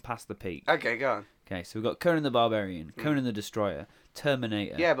I've gone past the peak. okay, go on. Okay, so we've got Conan the Barbarian, Conan the Destroyer,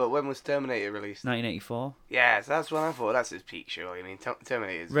 Terminator. Yeah, but when was Terminator released? 1984. Yeah, so that's when I thought that's his peak, surely. I mean,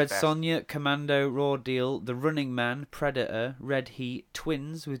 Terminator's Red the best. Sonja, Commando, Raw Deal, The Running Man, Predator, Red Heat,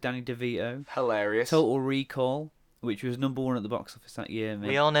 Twins with Danny DeVito, Hilarious. Total Recall, which was ~1 at the box office that year.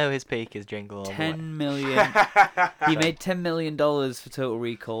 We all know his peak is Jingle All the Way. 10 million. He made $10 million for Total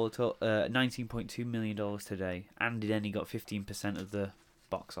Recall, $19.2 million today, and then he got 15% of the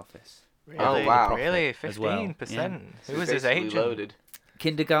box office. Really? Oh, wow. Really? as well. 15%? So Who was he's his basically agent? Loaded.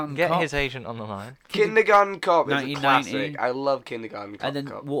 Kindergarten Get Cop. his agent on the line. Kindergarten Cop is a 1990. classic. I love Kindergarten Cop. And then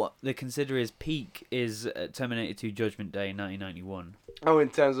what they consider his peak is Terminator 2 Judgment Day in 1991. Oh, in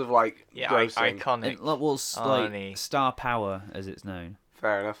terms of like Yeah, grossing. iconic. Like star power, as it's known.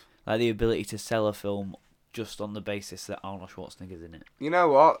 Fair enough. Like the ability to sell a film just on the basis that Arnold Schwarzenegger's in it. You know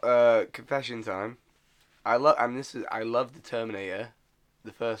what? Confession time. I love the Terminator,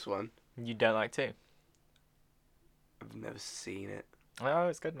 the first one. You don't like two? I've never seen it. Oh,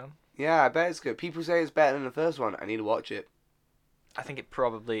 it's good, man. Yeah, I bet it's good. People say it's better than the first one. I need to watch it. I think it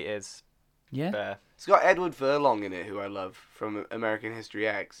probably is. Yeah. Fair. It's got Edward Furlong in it, who I love from American History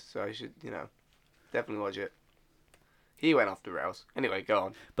X. So I should, definitely watch it. He went off the rails. Anyway, go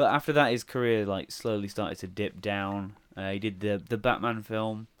on. But after that, his career slowly started to dip down. He did the Batman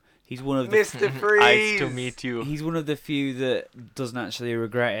film. He's one of the Mr. Freeze. Nice to meet you. He's one of the few that doesn't actually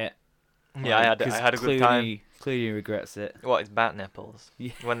regret it. Yeah, I had a good time. Clearly regrets it. What is bat nipples?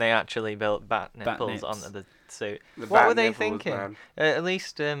 Yeah. When they actually built bat Bat nipples nips. onto the suit. The What bat were they nipples, thinking? man. At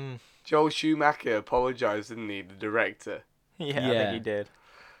least, Joel Schumacher apologised, didn't he? The director. yeah, I Yeah. think he did.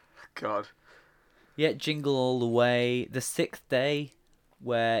 God. Yeah, Jingle All the Way. The Sixth Day,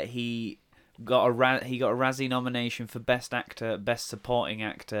 where he got a Razzie nomination for Best Actor, Best Supporting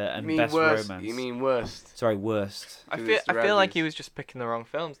Actor, and Best Romance. You mean worst? Sorry, worst. I 'Cause feel it's the I feel like Razzies. he was just picking the wrong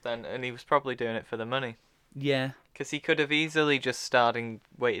films then, and he was probably doing it for the money. Yeah. Because he could have easily just starred and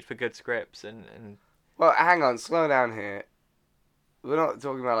waited for good scripts and Well, hang on, slow down here. We're not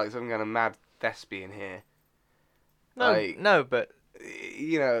talking about like some kind of mad thespian here. no, but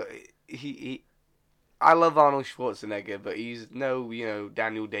He I love Arnold Schwarzenegger, but he's no,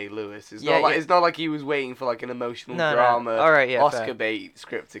 Daniel Day-Lewis. It's Yeah, not like yeah. it's not like he was waiting for like an emotional No, no. drama, All right, yeah, Oscar fair. bait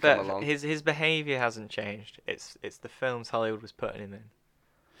script to but come along. his behaviour hasn't changed. It's the films Hollywood was putting him in.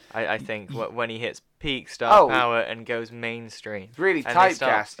 I think when he hits peak star Oh. power and goes mainstream. It's really and they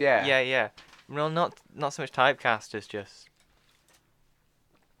start- typecast, yeah. Yeah. Well, not so much typecast as just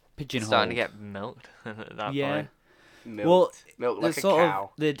Pigeonhole. starting to get milked at that Yeah. point. Milked like a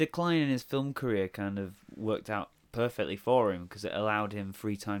cow. The decline in his film career kind of worked out perfectly for him because it allowed him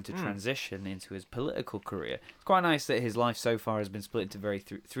free time to transition into his political career. It's quite nice that his life so far has been split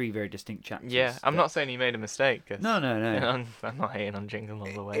into three very distinct chapters. Yeah, I'm that- not saying he made a mistake. 'Cause No. I'm not hating on Jingle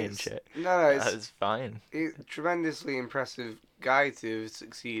All the Way and shit. No, it's That's fine. a tremendously impressive guy to have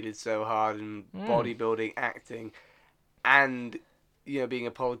succeeded so hard in bodybuilding, acting, and being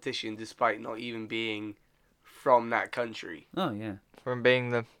a politician despite not even being from that country. Oh yeah. From being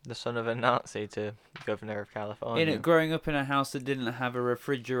the son of a Nazi to governor of California. Growing up in a house that didn't have a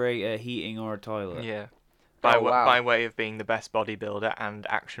refrigerator, heating, or a toilet. Yeah. Oh, wow. By way of being the best bodybuilder and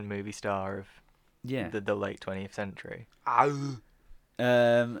action movie star of Yeah. the late 20th century. Ow.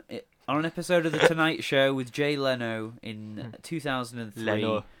 On an episode of The Tonight Show with Jay Leno in 2003,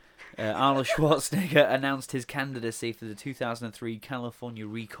 Leno. Arnold Schwarzenegger announced his candidacy for the 2003 California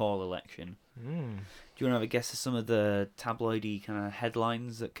recall election. Mm. Do you want to have a guess of some of the tabloidy kind of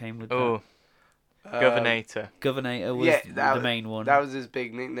headlines that came with Oh, Governator. Governator was yeah, the main one. That was his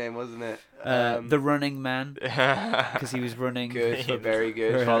big nickname, wasn't it? The Running Man, All because he was running. Good, Yeah. very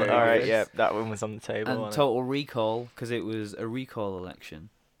good. for very right, good. yeah, that one was on the table. And wasn't Total Recall, because it was a recall election.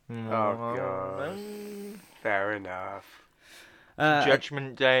 it? Oh, God. Fair enough.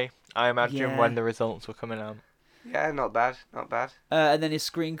 Judgment Day. I imagine yeah. when the results were coming out. Yeah, not bad, not bad. And then his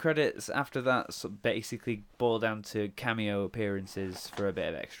screen credits after that basically boil down to cameo appearances for a bit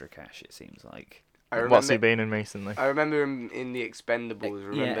of extra cash, it seems like. What's he been in recently? I remember him in the Expendables.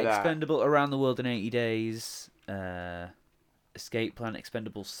 Remember that? Expendable Around the World in 80 Days, Escape Plan,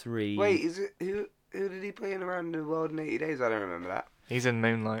 Expendables 3. Wait, is it who did he play in Around the World in 80 Days? I don't remember that. He's in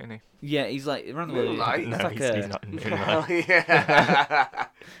Moonlight, isn't he? Yeah, he's like Around the World. Moonlight? It's No, like he's not in Moonlight. Oh, yeah.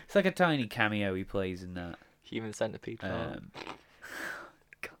 it's like a tiny cameo he plays in that. Human Centipede. God's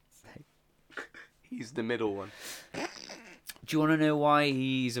sake. He's the middle one. Do you want to know why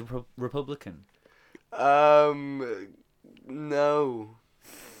he's a Republican? No.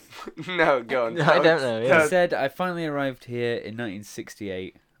 No, go on. I don't know. He Yeah. said, I finally arrived here in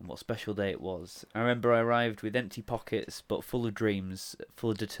 1968, and what special day it was. I remember I arrived with empty pockets, but full of dreams,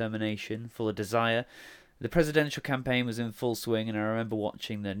 full of determination, full of desire. The presidential campaign was in full swing, and I remember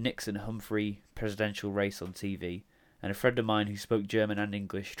watching the Nixon-Humphrey presidential race on TV, and a friend of mine who spoke German and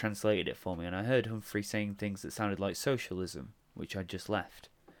English translated it for me, and I heard Humphrey saying things that sounded like socialism, which I'd just left.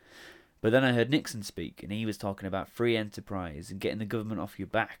 But then I heard Nixon speak, and he was talking about free enterprise and getting the government off your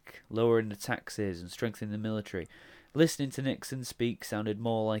back, lowering the taxes and strengthening the military. Listening to Nixon speak sounded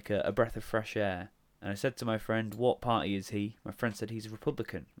more like a breath of fresh air. And I said to my friend, what party is he? My friend said he's a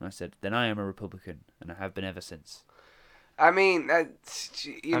Republican. And I said, then I am a Republican, and I have been ever since. I mean, that's,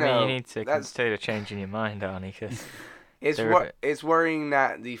 you know, you need to that's, consider changing your mind, Arnie, because it's worrying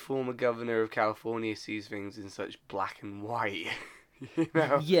that the former governor of California sees things in such black and white. You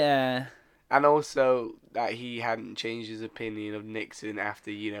know? Yeah. And also that he hadn't changed his opinion of Nixon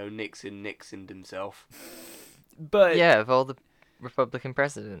after, you know, Nixoned himself. But yeah, of all the Republican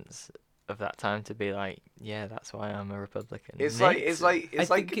presidents of that time to be like, yeah, that's why I'm a Republican. It's Nixon.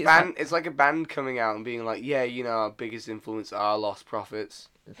 like a band coming out and being like, yeah, you know, our biggest influence are Lost Prophets.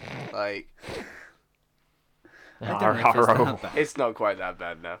 Like, I don't know if it's that bad. it's not quite that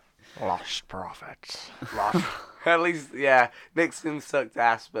bad now. Lost Prophets. Lost. At least, yeah, Nixon sucked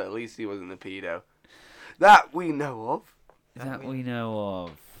ass, but at least he wasn't a pedo. That we know of. That we know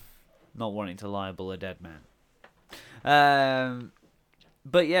of. Not wanting to libel a dead man.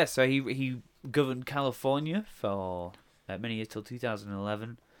 But yeah, so he governed California for many years till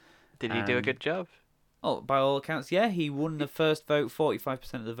 2011. Did he do a good job? Oh, by all accounts, yeah. He won the first vote,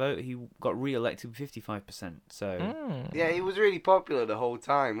 45% of the vote. He got re-elected with 55%. So Yeah, he was really popular the whole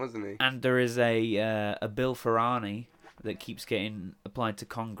time, wasn't he? and there is a bill for Arnie that keeps getting applied to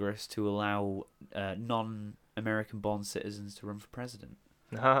Congress to allow non-American-born citizens to run for president.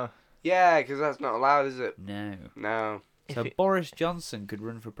 No. Yeah, because that's not allowed, is it? No. No. So Boris Johnson could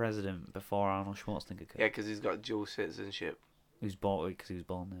run for president before Arnold Schwarzenegger could. Yeah, because he's got dual citizenship. He was born because he was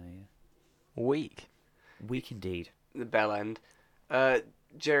born there. Yeah. Weak. Weak indeed. The bell end.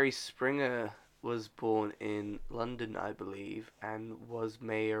 Jerry Springer was born in London, I believe, and was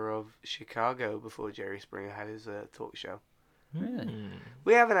mayor of Chicago before Jerry Springer had his talk show. Really? Hmm.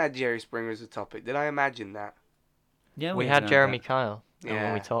 We haven't had Jerry Springer as a topic. Did I imagine that? Yeah, We can had have Jeremy that. Kyle, and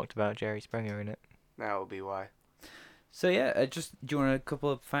when we Yeah. talked about Jerry Springer in it. That would be why. So yeah, just do you want a couple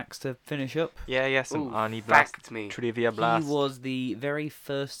of facts to finish up? Yeah, some Ooh, Arnie Blast fact me. trivia blast. He was the very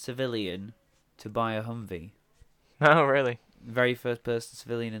first civilian to buy a Humvee. Oh, really? Very first person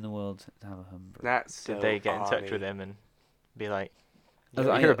civilian in the world to have a Humvee. That's so Did they get in touch Arnie. with him and be like, I-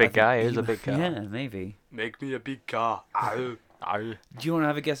 you're I- a I big think guy, he here's a mu- big car. Yeah, maybe. Make me a big car. Ow. Oh. Do you want to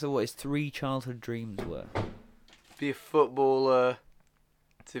have a guess of what his 3 childhood dreams were? Be a footballer,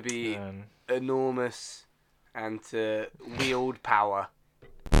 to be Um, enormous, and to wield power.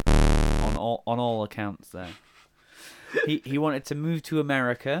 On all accounts, there. He wanted to move to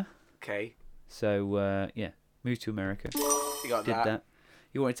America. Okay, So yeah, moved to America. you got Did that.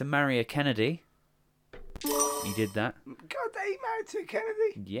 He wanted to marry a Kennedy. He did that. God, they married to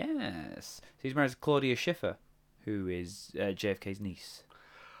Kennedy. Yes. So he's married to Claudia Schiffer, who is JFK's niece.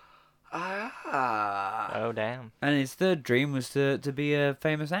 Ah. oh, damn. And his third dream was to be a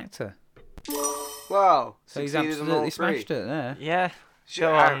famous actor. Wow. So he's Succeeded in all absolutely three. smashed it there. Yeah,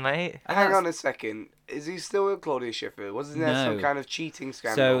 Sure, go on, mate. Hang on a second. Is he still with Claudia Schiffer? Wasn't there some No. kind of cheating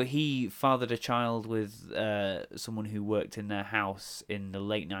scandal? So he fathered a child with someone who worked in their house in the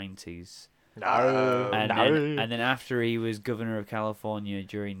late 90s. No. And then after he was governor of California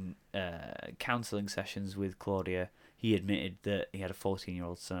during counselling sessions with Claudia, he admitted that he had a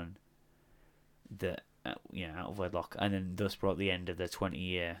 14-year-old son. that out of wedlock, and then thus brought the end of their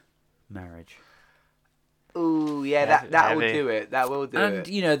 20-year marriage. Ooh, yeah, that will Heavy. do it. That will do And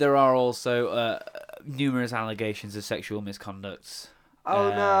it. there are also numerous allegations of sexual misconduct. Oh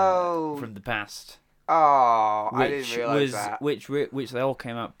no! From the past, Oh, I didn't which realize that. which they all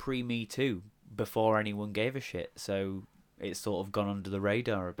came out pre-Me Too, before anyone gave a shit. So it's sort of gone under the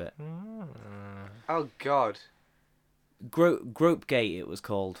radar a bit. Oh God! Gropegate, it was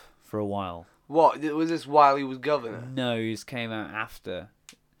called for a while. What was this while he was governor? No, it came out after.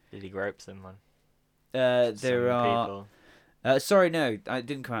 Did he grope someone? There Some are. people. Sorry, no, it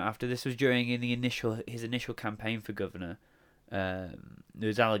didn't come out after. This was during his initial campaign for governor. There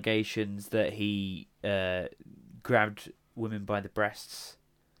was allegations that he grabbed women by the breasts.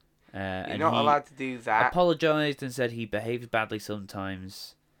 You're not allowed to do that. Apologised and said he behaves badly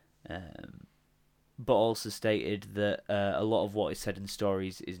sometimes, but also stated that a lot of what is said in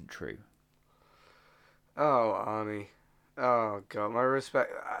stories isn't true. Oh, Arnie. Oh God, my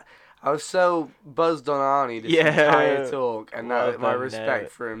respect. I was so buzzed on Arnie this Yeah. entire talk, and now What a my bum respect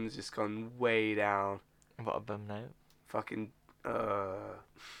note. for him's just gone way down. What a bum note. Fucking. Can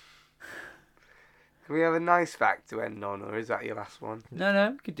we have a nice fact to end on, or is that your last one?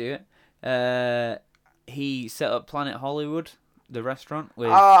 No, we could do it. He set up Planet Hollywood, the restaurant, with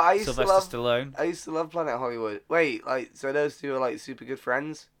I used to Sylvester love. Stallone. I used to love Planet Hollywood. Wait, so those two are like super good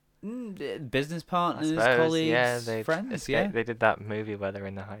friends? Business I partners, suppose, colleagues, yeah, they friends, yeah. They did that movie where they're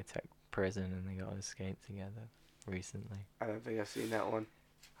in the high-tech prison and they got to escape together recently. I don't think I've seen that one.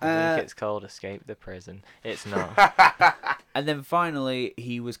 I think it's called Escape the Prison. It's not. And then finally,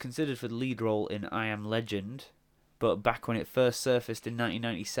 he was considered for the lead role in I Am Legend, but back when it first surfaced in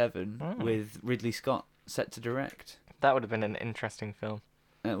 1997 with Ridley Scott set to direct. That would have been an interesting film.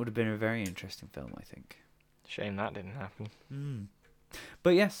 It would have been a very interesting film, I think. Shame that didn't happen.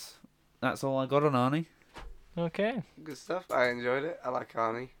 But yes, that's all I got on Arnie. Okay. Good stuff. I enjoyed it. I like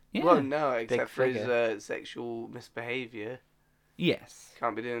Arnie. Yeah. Well, no, except for figure. his sexual misbehaviour. Yes.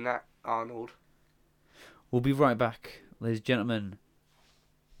 Can't be doing that, Arnold. We'll be right back, ladies and gentlemen,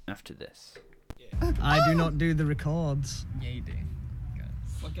 after this. I do not do the records. Yeah, you do.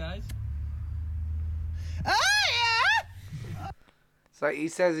 What, guys? So he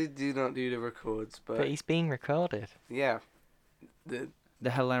says he do not do the records, but, But he's being recorded. yeah, the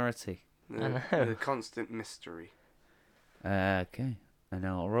The hilarity. I know. the constant mystery. Okay. And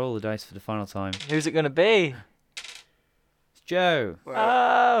now I'll roll the dice for the final time. Who's it going to be? It's Joe. Well,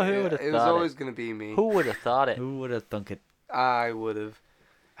 Oh, who yeah, would have thought it was always it? going to be me. Who would have thought it? Who would have thunk it? I would have.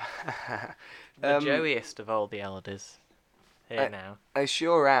 The Joeyest of all the elders. Here now. I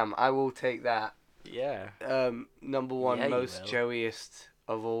sure am. I will take that. Yeah. Number one Yeah, you most will. Joeyest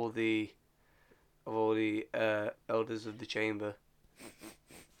of all the elders of the chamber.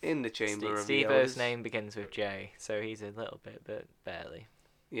 In the chamber of the Steve-O's elders. name begins with J, so he's a little bit, but barely.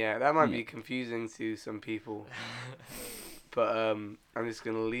 Yeah, that might Yeah. be confusing to some people. But I'm just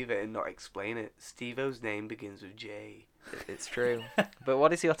gonna leave it and not explain it. Steve-O's name begins with J. It's true. But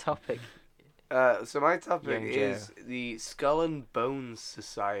what is your topic? So my topic Young is the Skull and Bones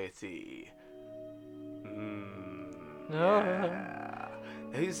Society. Yeah.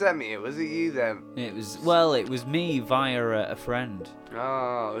 Who sent me it? Was it you then? It was me via a friend.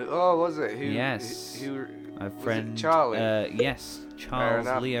 Oh, was it? Who? Yes. Who? A Was it friend. Charlie? Yes, Charles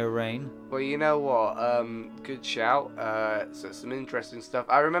enough. Leo Rain. Well, you know what? Good shout. So some interesting stuff.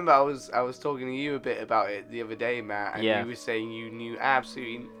 I remember I was talking to you a bit about it the other day, Matt, and Yeah. you were saying you knew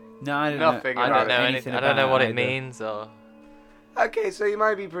absolutely. No, I don't Nothing know. I about don't know it. anything. I don't know what it means or. Okay, so you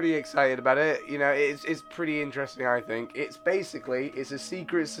might be pretty excited about it. You know, it's pretty interesting. I think it's a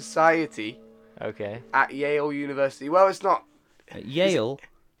secret society Okay. at Yale University. Well, it's not At Yale.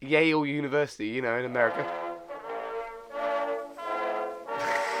 Yale University, you know, in America.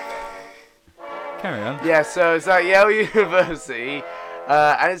 Carry on. Yeah, so it's at Yale University,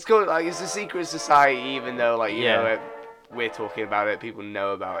 and it's called it's a secret society, even though you Yeah. know we're talking about it, people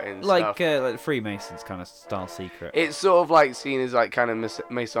know about it and Like stuff. like Freemasons kind of style secret. It's sort of seen as kind of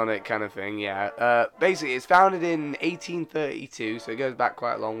Masonic kind of thing, yeah. Basically, it's founded in 1832, so it goes back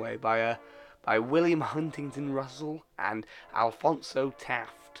quite a long way by William Huntington Russell and Alfonso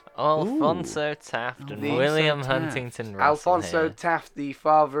Taft. Alfonso Taft and Alfonso William Taft. Huntington Russell. Alfonso here. Taft, the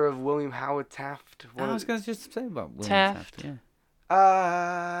father of William Howard Taft. I was going to just say about William Taft. Taft.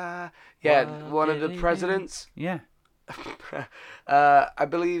 Yeah. Yeah, What one of did the he do? presidents. Yeah. I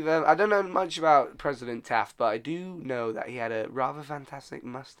believe I don't know much about President Taft, but I do know that he had a rather fantastic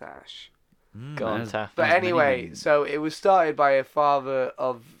mustache. Go on, as- Taft. But as many anyway, men. so it was started by a father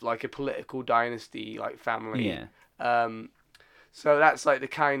of a political dynasty family. Yeah. So that's the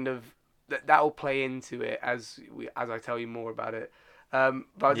kind of that'll play into it as I tell you more about it. But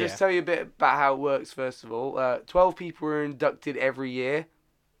I'll just tell you a bit about how it works first of all. 12 people are inducted every year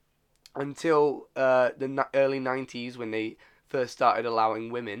until the early 90s when they first started allowing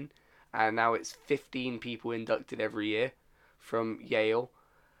women, and now it's 15 people inducted every year from Yale.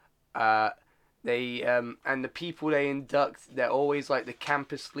 They and the people they induct, they're always like the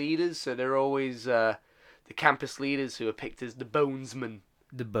campus leaders, so they're always the campus leaders who are picked as the bonesmen.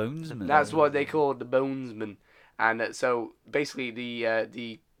 The bonesman. That's what they call the bonesmen. And so basically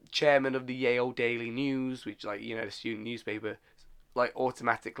the chairman of the Yale Daily News, which the student newspaper,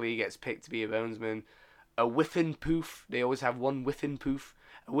 automatically gets picked to be a bonesman. A whiffin poof. They always have one whiffin poof.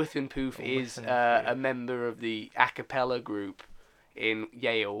 A whiffin poof is a member of the a cappella group in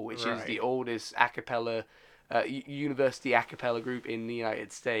Yale, which is the oldest a cappella university a cappella group in the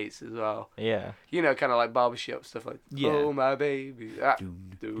United States as well. Yeah. Kind of like barbershop stuff like, oh my baby, that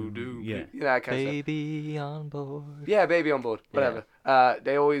kind of stuff. Baby on board. Yeah, baby on board, whatever.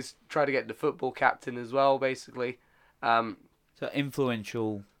 They always try to get the football captain as well, basically. So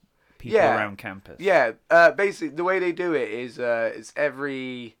influential people around campus. Yeah, basically the way they do it is it's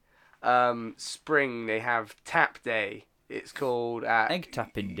every spring they have tap day. It's called egg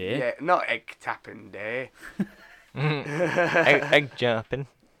tapping day. Yeah, not egg tapping day. egg jumping.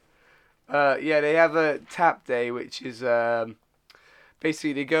 They have a tap day, which is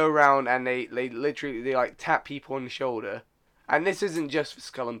basically they go around and they literally tap people on the shoulder. And this isn't just for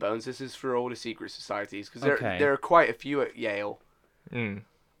Skull and Bones. This is for all the secret societies because there are quite a few at Yale.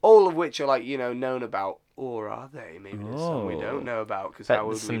 All of which are known about, or are they? Maybe there's some we don't know about because how would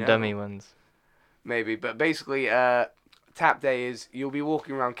we know? Some dummy ones. Maybe, but basically, tap day is you'll be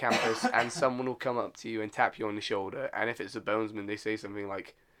walking around campus and someone will come up to you and tap you on the shoulder, and if it's a bonesman, they say something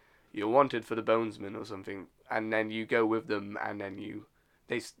like, "You're wanted for the bonesman" or something, and then you go with them, and then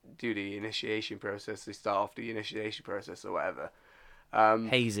they do the initiation process. They start off the initiation process or whatever.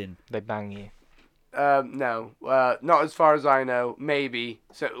 Hazing. They bang you. No, not as far as I know. Maybe.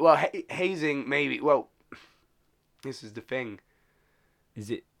 So, hazing, maybe. Well, this is the thing.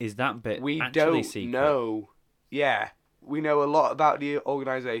 Is that bit we actually don't secret? know? Yeah, we know a lot about the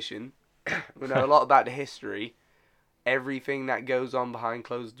organization. We know a lot about the history. Everything that goes on behind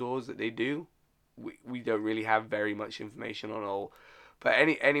closed doors that they do, we don't really have very much information on all. But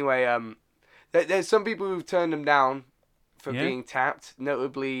anyway, there's some people who've turned them down for being tapped.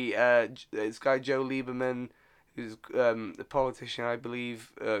 Notably, this guy Joe Lieberman, who's a politician, I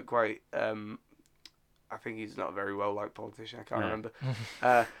believe, quite. I think he's not a very well liked politician. I can't remember.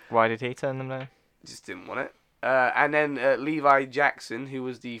 Why did he turn them down? Just didn't want it. And then Levi Jackson, who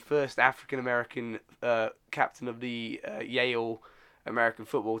was the first African American captain of the Yale American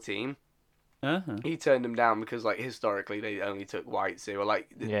football team. He turned them down because, historically, they only took whites. They were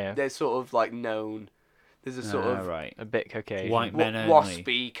they're sort of known. There's a sort of a bit Caucasian, white men only,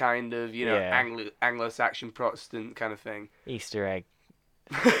 waspy kind of Anglo-Saxon Protestant kind of thing. Easter egg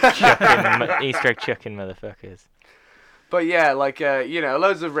chucking motherfuckers. But yeah,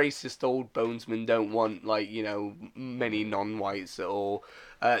 loads of racist old bonesmen don't want many non-whites at all.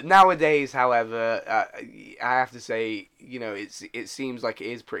 Nowadays, however, I have to say, it seems like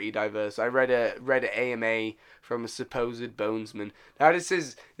it is pretty diverse. I read a AMA from a supposed bonesman. Now this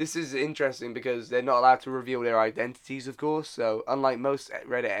is interesting because they're not allowed to reveal their identities, of course. So unlike most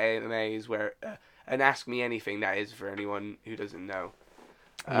Reddit AMAs, where and Ask Me Anything, that is for anyone who doesn't know.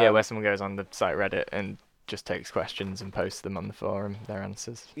 Where someone goes on the site Reddit and just takes questions and posts them on the forum, their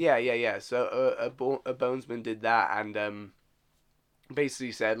answers. Yeah. So a bonesman did that and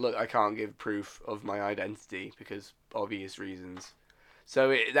basically said, look, I can't give proof of my identity because obvious reasons.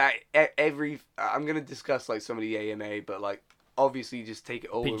 So I'm going to discuss some of the AMA, but obviously just take it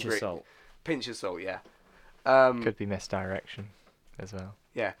all pinch of salt. Pinch of salt, yeah. Could be misdirection as well.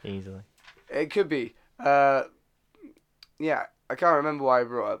 Yeah. Easily. It could be. Yeah, I can't remember why I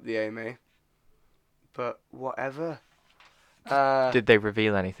brought up the AMA. But whatever. Did they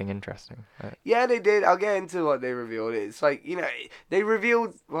reveal anything interesting? Yeah, they did. I'll get into what they revealed. It's they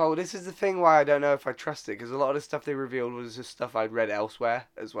revealed... Well, this is the thing why I don't know if I trust it, because a lot of the stuff they revealed was just stuff I'd read elsewhere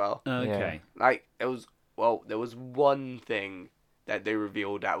as well. Okay. There was one thing that they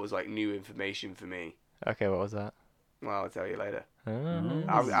revealed that was new information for me. Okay, what was that? Well, I'll tell you later. Oh.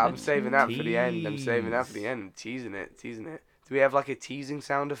 I'm saving that for the end. I'm saving that for the end. Teasing it. Do we have a teasing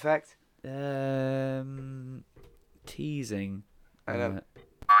sound effect? Teasing. I don't.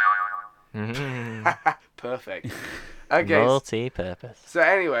 Mm. Perfect. Okay. Multi-purpose. So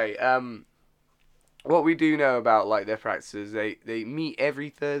anyway, what we do know about their practices, they meet every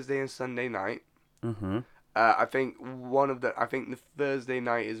Thursday and Sunday night. I think the Thursday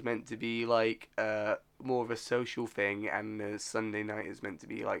night is meant to be like more of a social thing, and the Sunday night is meant to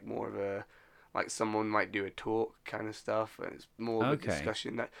be like more of a like someone might do a talk kind of stuff, and it's more of a Okay.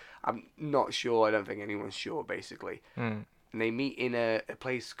 discussion. That I'm not sure. I don't think anyone's sure basically. Mm. And they meet in a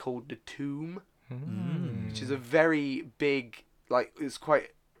place called the Tomb, which is Mm. a very big, like it's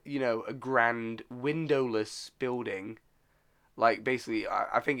quite a grand windowless building. Like basically,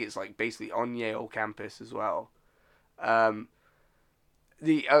 I think it's like basically on Yale campus as well. Um,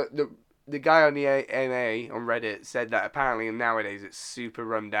 the guy on the AMA on Reddit said that apparently nowadays it's super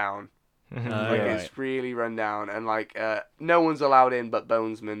run down. Like Yeah. it's really run down, and like no one's allowed in but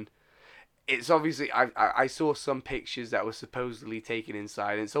Bonesman. It's obviously I saw some pictures that were supposedly taken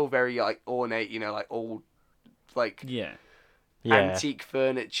inside, and it's all very like ornate, like old like Yeah. Yeah. antique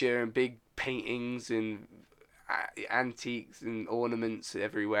furniture and big paintings and antiques and ornaments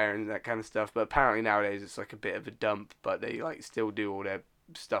everywhere and that kind of stuff. But apparently nowadays it's like a bit of a dump, but they like still do all their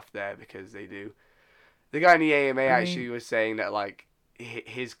stuff there because they do. The guy in the AMA actually was saying that like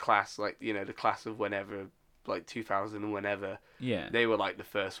his class, like the class of whenever, like 2000 and whenever, Yeah. they were like the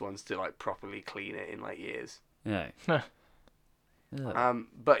first ones to like properly clean it in like years. Yeah.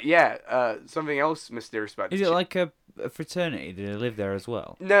 But yeah, something else mysterious about. Is it like a fraternity? Do they live there as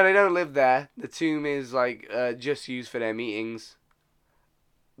well? No, they don't live there. The tomb is like just used for their meetings.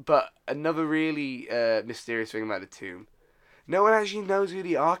 But another really mysterious thing about the tomb, no one actually knows who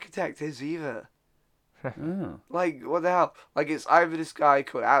the architect is either. Oh. Like, what the hell? Like, it's either this guy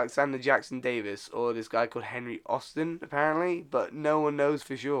called Alexander Jackson Davis or this guy called Henry Austin, apparently, but no one knows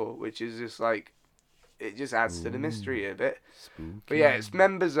for sure, which is just like, it just adds to the mystery a bit. Spooky. But yeah, it's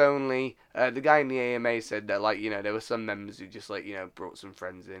members only. The guy in the AMA said that, like, there were some members who just, like, brought some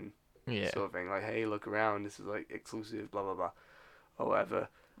friends in, Yeah. sort of thing. Like, hey, look around, this is, like, exclusive, blah, blah, blah, or whatever.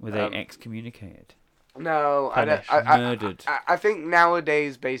 Were they excommunicated? No, Punished. Murdered. I think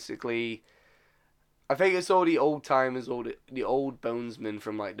nowadays, basically, I think it's all the old timers, all the old bonesmen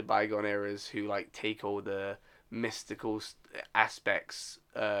from like the bygone eras who like take all the mystical aspects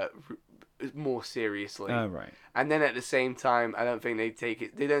more seriously. Oh, right. And then at the same time, I don't think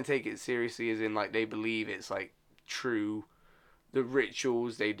they don't take it seriously as in like they believe it's like true, the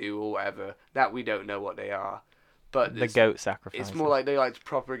rituals they do or whatever that we don't know what they are. But The goat sacrifice. it's more like they like to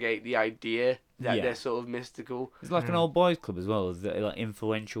propagate the idea that Yeah. they're sort of mystical. It's like an old boys club as well. Is there like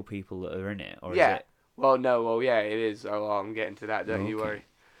influential people that are in it, or Yeah. is it? Well, no, well, yeah, it is. Oh, well, I'm getting to that. Don't you Okay. worry.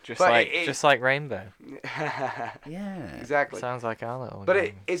 just but like it- just like Rainbow. Yeah. Exactly. Sounds like our little. But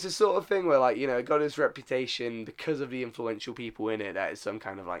gang. it's a sort of thing where, like, it got its reputation because of the influential people in it. That is some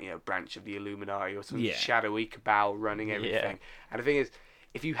kind of, like, branch of the Illuminati or some Yeah. shadowy cabal running everything. Yeah. And the thing is,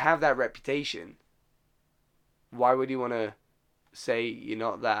 if you have that reputation, why would you want to say you're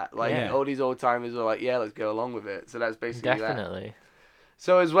not that? Like, Yeah. all these old timers are like, yeah, let's go along with it. So that's basically that. Definitely.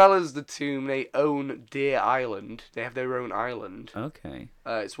 So as well as the tomb, they own Deer Island. They have their own island. Okay.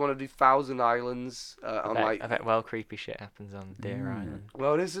 It's one of the 1,000 islands on like. I bet well creepy shit happens on Deer Island.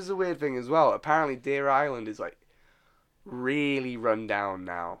 Well, this is a weird thing as well. Apparently, Deer Island is like really run down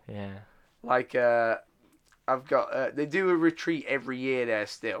now. Yeah. Like, I've got they do a retreat every year there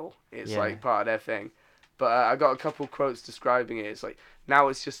still. It's Yeah. like part of their thing. But I got a couple quotes describing it. It's like now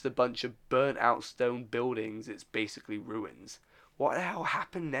it's just a bunch of burnt out stone buildings. It's basically ruins. What the hell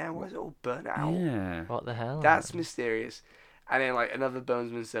happened there? Why is it all burnt out? Yeah. What the hell? That's mysterious. And then like another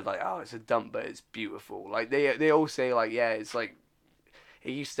bonesman said like, oh, it's a dump, but it's beautiful. Like they all say like, yeah, it's like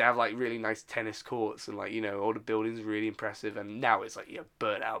it used to have like really nice tennis courts and like all the buildings are really impressive, and now it's like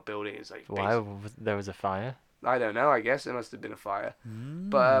burnt out building. It's like Why there was a fire? I don't know. I guess there must have been a fire.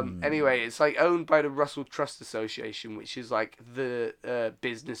 But anyway, it's like owned by the Russell Trust Association, which is like the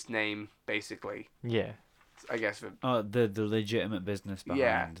business name basically. Yeah. I guess for Oh, the legitimate business behind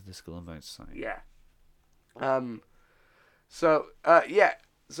Yeah. the Skull and Bones Society. yeah. So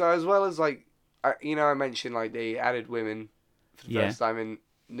as well as like I mentioned like they added women for the Yeah. first time in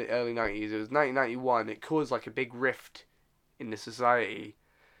the early 90s. It was 1991. It caused like a big rift in the society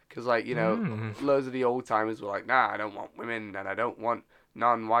because like loads of the old timers were like, nah, I don't want women and I don't want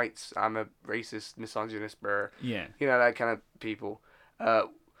non-whites. I'm a racist, misogynist, brr. Yeah. That kind of people.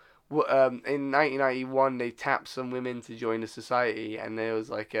 In 1991, they tapped some women to join the society, and there was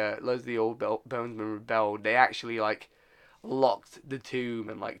like loads of the old bonesmen rebelled. They actually like locked the tomb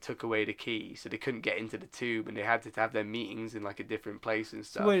and like took away the key, so they couldn't get into the tomb, and they had to have their meetings in like a different place and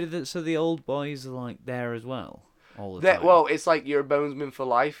stuff. So wait, so the old boys are like there as well all the time. Well, it's like you're a bonesman for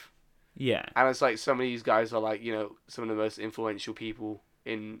life, yeah. and it's like some of these guys are like some of the most influential people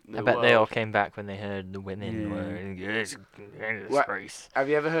in the I bet world. they all came back when they heard the women Yeah. were in this What- race. Have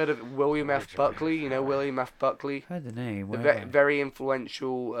you ever heard of William F. Buckley? You know William F. Buckley? I heard the name. The Where have I- very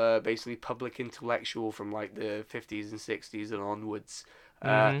influential, basically public intellectual from like the 50s and 60s and onwards.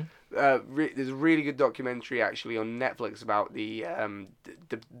 Mhm. There's a really good documentary actually on Netflix about the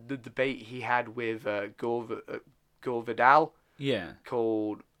debate he had with Gore Vidal Yeah.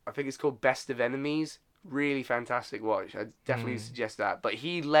 called, I think it's called Best of Enemies. Really fantastic watch. I definitely suggest that. But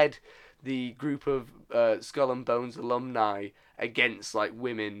he led the group of Skull and Bones alumni against like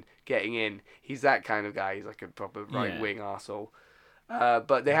women getting in. He's that kind of guy. He's like a proper right wing arsehole.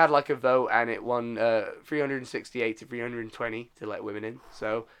 But they had like a vote and it won 368 to 320 to let women in.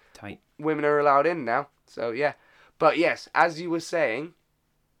 So Tight. women are allowed in now. So yeah. But yes, as you were saying,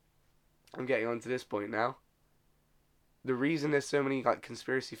 I'm getting on to this point now. The reason there's so many like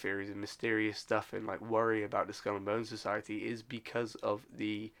conspiracy theories and mysterious stuff and like worry about the Skull and Bones Society is because of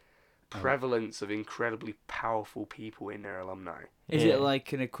the prevalence of incredibly powerful people in their alumni. Is Yeah. it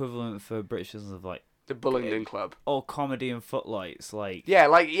like an equivalent for British of like The Bullingdon Club. or comedy and footlights? Like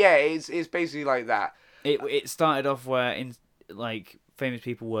It's basically like that. it started off where in like famous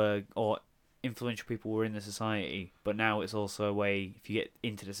people were or influential people were in the society, but now it's also a way if you get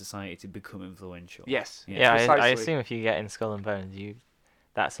into the society to become influential. Yes. Yeah, I precisely. assume if you get in Skull and Bones,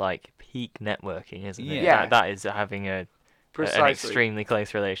 that's like peak networking, isn't it? Yeah. That is having an Precisely. extremely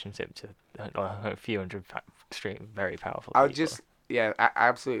close relationship to a few hundred very powerful I'll people. just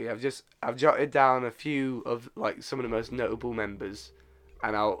absolutely. I've jotted down a few of like some of the most notable members,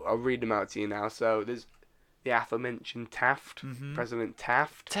 and I'll read them out to you now. So there's the aforementioned Taft, President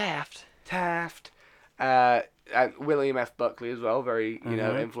Taft, and William F. Buckley as well, very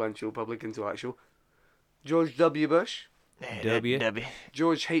influential public intellectual. George W. Bush, W.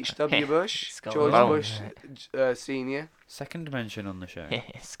 George H.W. Bush, Skull George and Bush Bones. Senior. Second mention on the show.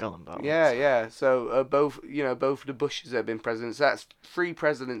 Skull and Bones. Yeah. So both of the Bushes have been presidents. So that's 3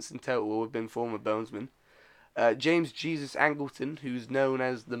 presidents in total who have been former Bonesmen. James Jesus Angleton, who's known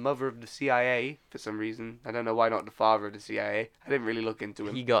as the mother of the CIA for some reason. I don't know why not the father of the CIA. I didn't really look into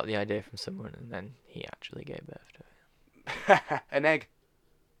him. He got the idea from someone, and then he actually gave birth to it. An egg.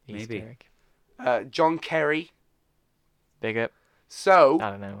 Easter Maybe. egg. John Kerry. Big up. So,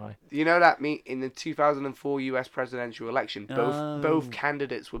 I don't know why. you know that in the 2004 US presidential election, both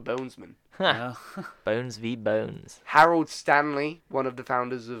candidates were Bonesmen. Oh. Bones v. Bones. Harold Stanley, one of the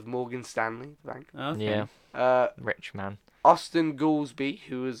founders of Morgan Stanley Bank. Okay. Yeah, rich man. Austin Goolsbee,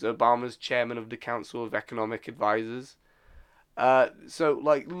 who was Obama's chairman of the Council of Economic Advisors. So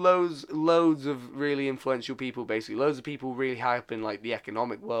like loads of really influential people, basically loads of people really high up in like the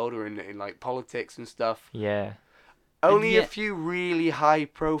economic world or in like politics and stuff. Yeah. Only a yet- few really high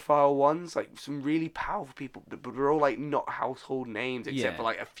profile ones, like some really powerful people, but they're all like not household names except Yeah. for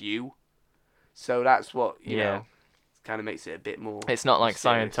like a few. So that's what you Yeah. know, kind of makes it a bit more. It's not like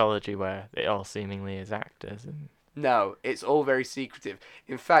mysterious. Scientology where it all seemingly is actors. And No, it's all very secretive.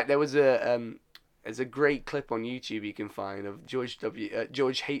 In fact, there's a great clip on YouTube you can find of George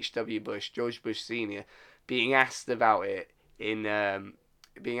H.W. Bush, George Bush Senior, being asked about it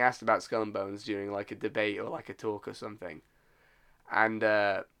being asked about Skull and Bones during like a debate or like a talk or something, and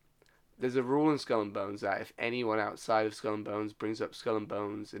there's a rule in Skull and Bones that if anyone outside of Skull and Bones brings up Skull and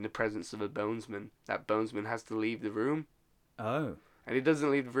Bones in the presence of a bonesman, that bonesman has to leave the room. Oh. And he doesn't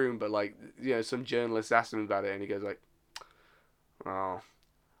leave the room, but like some journalist asked him about it, and he goes like, "Oh,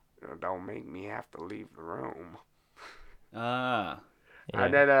 don't make me have to leave the room." Ah. yeah.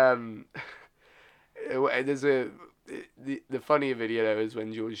 And then there's the funnier video though is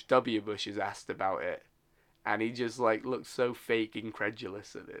when George W. Bush is asked about it, and he just like looks so fake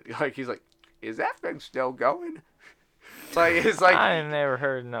incredulous at it. Like he's like, "Is that thing still going?" It's like I never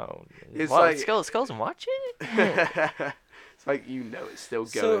heard no. It's What, like- Skulls and watching it? it's like it's still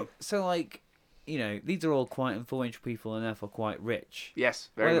going. So like, these are all quite influential people and therefore quite rich. Yes,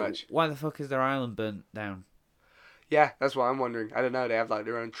 very why, much. Why the fuck is their island burnt down? Yeah, that's what I'm wondering. I don't know. They have like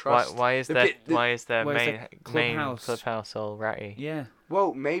their own trust. Why is The their bit- the- why is their where's main the main clubhouse? clubhouse all ratty? Yeah.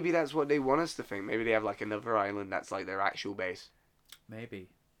 Well, maybe that's what they want us to think. Maybe they have like another island that's like their actual base. Maybe.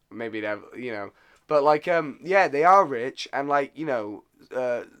 Maybe they have, But like, yeah, they are rich, and like,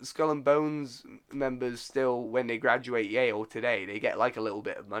 Skull and Bones members still, when they graduate Yale today, they get like a little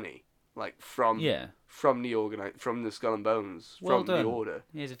bit of money, like from Yeah. from the Skull and Bones, Well from the done. order.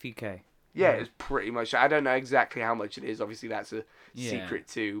 Here's a few K. Yeah, it's pretty much. I don't know exactly how much it is. Obviously, that's a Yeah. secret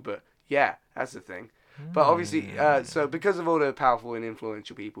too. But yeah, that's the thing. But obviously, so because of all the powerful and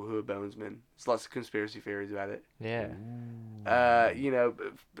influential people who are Bonesmen, there's lots of conspiracy theories about it. Yeah.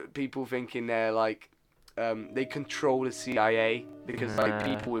 People thinking they're like they control the CIA because like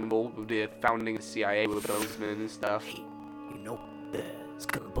people involved with the founding of the CIA were bonesmen and stuff. You know, the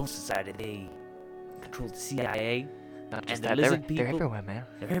Skull and Bone Society, they control the CIA. Not just the that, lizard they're people. everywhere, man.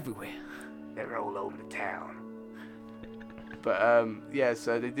 They're everywhere. They're all over the town. But yeah,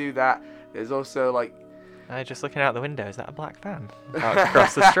 so they do that. There's also like Just looking out the window, is that a black van parked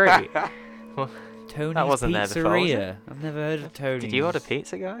across the street? Tony's wasn't there before, was it? Pizzeria. I've never heard of Tony's. Did you order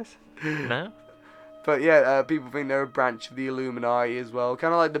pizza, guys? No? But yeah, people think they're a branch of the Illuminati as well.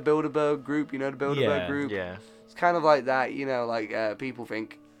 Kind of like the Bilderberg group, you know, the Bilderberg Yeah. group. Yeah. It's kind of like that, you know, like people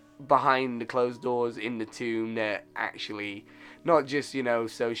think behind the closed doors in the tomb they're actually not just, you know,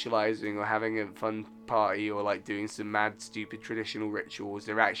 socializing or having a fun party or like doing some mad, stupid traditional rituals.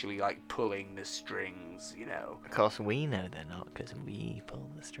 They're actually like pulling the strings, you know. Of course, we know they're not because we pull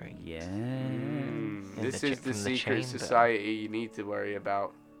the string. Yeah. This the is the from the secret chamber. society you need to worry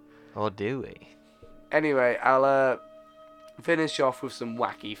about. Or do we? Anyway, I'll finish off with some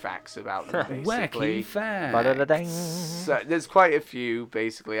wacky facts about them, basically. Wacky fact. Ba-da-da-dang. So there's quite a few,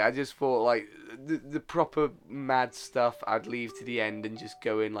 basically. I just thought, like, the proper mad stuff I'd leave to the end and just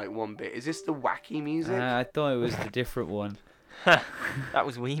go in, like, one bit. Is this the wacky music? I thought it was the different one. That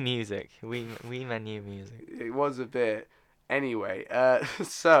was Wii music. Wii menu music. It was a bit. Anyway,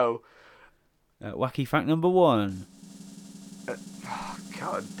 so... Wacky fact number 1.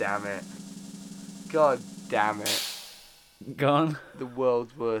 God damn it. God damn it. Gone. The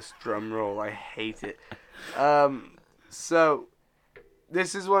world's worst drum roll. I hate it. So,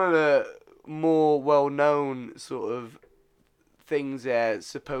 this is one of the more well-known sort of things they're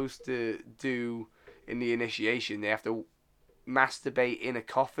supposed to do in the initiation. They have to masturbate in a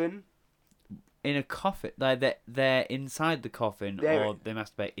coffin. In a coffin? Like they're inside the coffin, They're- or they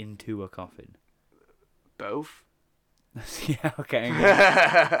masturbate into a coffin? Both. Yeah, okay.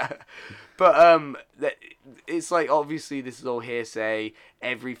 But it's like obviously this is all hearsay.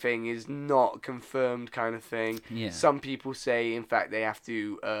 Everything is not confirmed, kind of thing. Yeah. Some people say, in fact, they have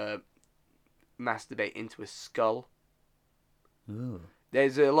to masturbate into a skull. Ooh.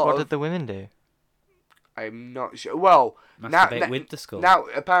 There's a lot What of. did the women do? I'm not sure. Well, Masturbate with the skull. now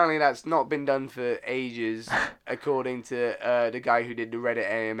apparently that's not been done for ages, according to the guy who did the Reddit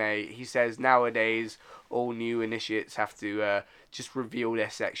AMA. He says nowadays all new initiates have to just reveal their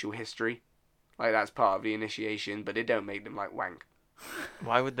sexual history, like that's part of the initiation, but they don't make them like wank.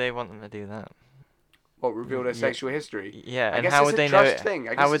 Why would they want them to do that? What, reveal their Yeah. sexual history? Yeah, I and guess how it's would a they know trust it? thing.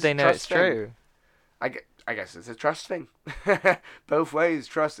 I How guess would it's they a know trust it's thing. true? I guess it's a trust thing. Both ways,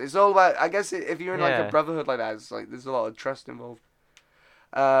 trust. It's all about. I guess if you're in like Yeah. a brotherhood like that, it's like there's a lot of trust involved.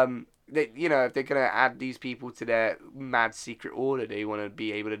 They, you know, if they're gonna add these people to their mad secret order, they want to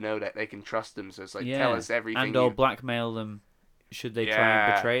be able to know that they can trust them. So it's like, tell us everything. And or blackmail them should they try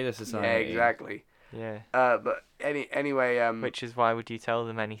and betray the Yeah, society. exactly. Yeah. But anyway, Which is why would you tell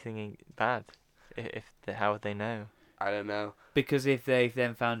them anything bad? How would they know? I don't know. Because if they've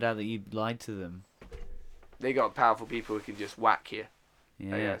then found out that you lied to them. They got powerful people who can just whack you.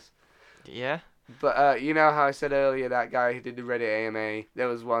 Yeah. I guess. Yeah. But you know how I said earlier that guy who did the Reddit AMA, there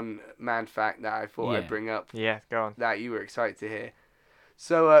was one mad fact that I thought Yeah. I'd bring up Yeah. Go on. that you were excited to hear.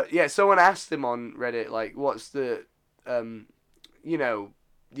 So yeah, someone asked him on Reddit like, what's the you know,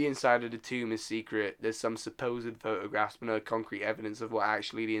 the inside of the tomb is secret. There's some supposed photographs, but no concrete evidence of what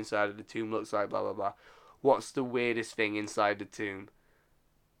actually the inside of the tomb looks like. Blah blah blah. What's the weirdest thing inside the tomb?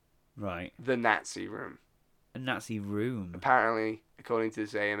 Right. The Nazi room. A Nazi room. Apparently, according to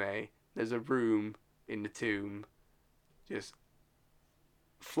this AMA, there's a room in the tomb, just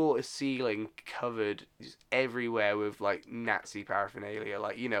floor to ceiling covered just everywhere with like Nazi paraphernalia,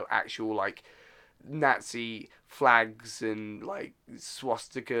 like, you know, actual like Nazi flags and like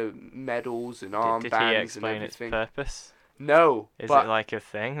swastika medals and Did armbands he and explain its everything. purpose? No, Is but it like a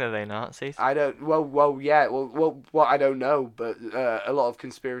thing? Are they Nazis? I don't. Well, yeah. Well, I don't know, but a lot of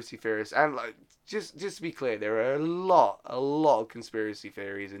conspiracy theorists, and like, just to be clear, there are a lot of conspiracy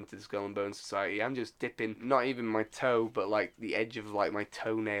theories into the Skull and Bones Society. I'm just dipping, not even my toe, but like the edge of like my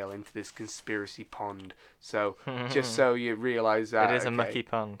toenail into this conspiracy pond. So just so you realize that It is a okay, mucky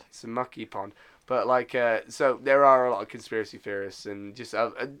pond. It's a mucky pond. But like, so there are a lot of conspiracy theorists, and just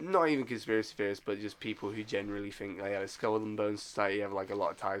not even conspiracy theorists, but just people who generally think like, the Skull and Bones Society have like a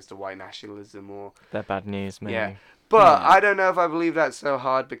lot of ties to white nationalism or. They're bad news, maybe. Yeah. But Yeah. I don't know if I believe that so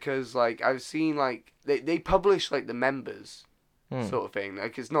hard because like I've seen like they publish like the members sort of thing.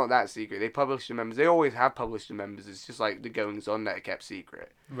 Like it's not that secret. They publish the members. They always have published the members. It's just like the goings on that are kept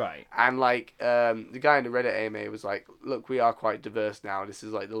secret. Right. And like the guy in the Reddit AMA was like, look, we are quite diverse now. This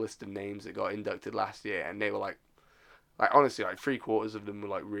is like the list of names that got inducted last year, and they were like Like honestly, like 3/4 of them were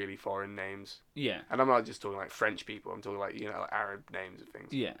like really foreign names. Yeah. And I'm not just talking like French people. I'm talking like like Arab names and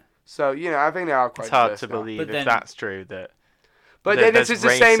things. Yeah. So I think they are quite. It's hard diverse to now. believe But if then- that's true that. But There- then this there's is the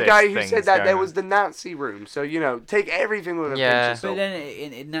same guy racist who things said that there going was on. the Nazi room. So take everything with a Yeah. pinch of salt. But then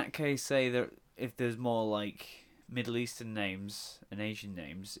in that case, say that if there's more like Middle Eastern names and Asian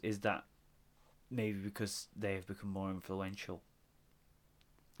names, is that maybe because they have become more influential?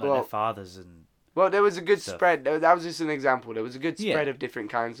 Like Well- their fathers and Well, there was a good Stuff. spread. That was just an example. There was a good Yeah. spread of different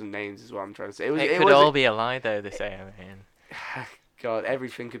kinds of names, is what I'm trying to say. It could was all be a lie, though. They say. I mean, God,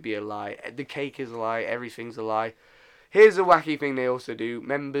 everything could be a lie. The cake is a lie. Everything's a lie. Here's a wacky thing they also do.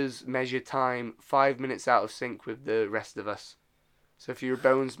 Members measure time 5 minutes out of sync with the rest of us. So if you're a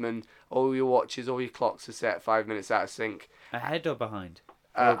bonesman, all your watches, all your clocks are set 5 minutes out of sync. ahead or behind.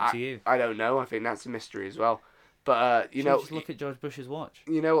 Up to you. I don't know. I think that's a mystery as well. But Should we just look at George Bush's watch.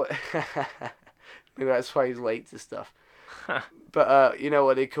 you know what? Maybe that's why he's late to stuff. But you know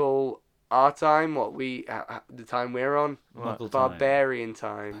what they call our time? What the time we're on? What? Muggle time. Barbarian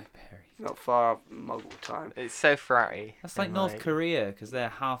time. Barbarian. Not far off Muggle time. it's so fratty. That's like and, North Korea because they're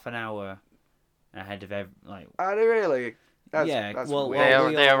half an hour ahead of like. Are they really? That's, Yeah, That's well, weird. They well, are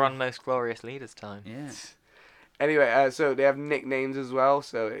we they are all- on Most Glorious Leaders time. Yeah. Anyway, so they have nicknames as well.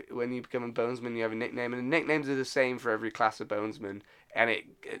 So when you become a bonesman, you have a nickname, and the nicknames are the same for every class of bonesman. And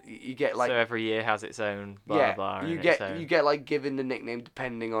you get like so every year has its own blah yeah, blah. you and get its own... you get like given the nickname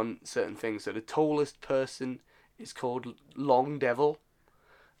depending on certain things. So the tallest person is called Long Devil.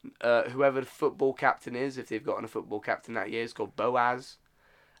 Whoever the football captain is, if they've gotten a football captain that year, is called Boaz.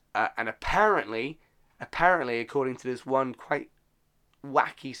 And apparently, according to this one quite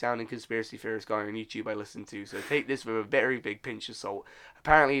wacky sounding conspiracy theorist guy on YouTube I listened to, so take this with a very big pinch of salt.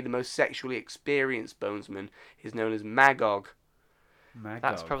 Apparently, the most sexually experienced bonesman is known as Magog.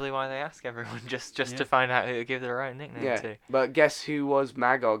 That's probably why they ask everyone just Yeah. to find out who to give their own nickname Yeah, to. but guess who was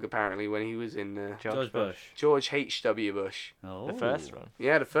Magog apparently when he was in George Bush. George H.W. Bush. Oh. The first one.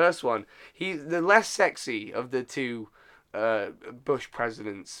 Yeah, the first one. He's the less sexy of the two Bush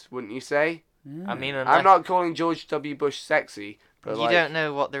presidents, wouldn't you say? I mean, I'm not calling George W. Bush sexy, but you don't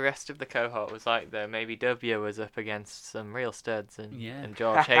know what the rest of the cohort was like, though. Maybe W was up against some real studs, and Yeah. and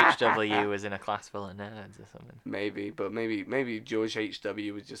George H.W. was in a class full of nerds or something. maybe George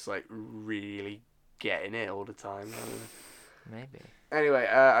H.W. was just like really getting it all the time. I don't know. Maybe. Anyway,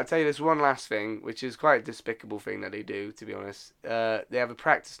 I'll tell you this one last thing, which is quite a despicable thing that they do, to be honest. They have a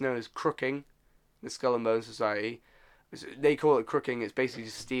practice known as crooking, the Skull and Bone Society. They call it crooking. It's basically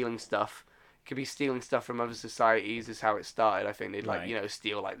just stealing stuff. It could be stealing stuff from other societies. Is how it started. I think they'd Right.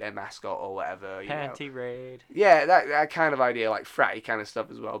 steal like their mascot or whatever. Panty raid. Yeah, that kind of idea, like fratty kind of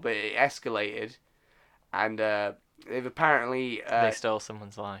stuff as well. But it escalated, and they've apparently They stole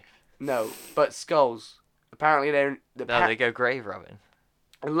someone's life. no, but skulls. Apparently They go grave robbing.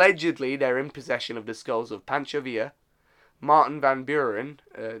 allegedly they're in possession of the skulls of Pancho Villa, Martin Van Buren,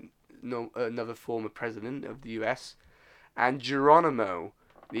 another former president of the U.S., and Geronimo,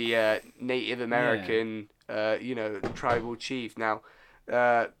 the Native American, tribal chief. Now,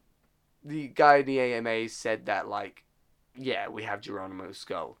 the guy in the AMA said that, like, yeah, we have Geronimo's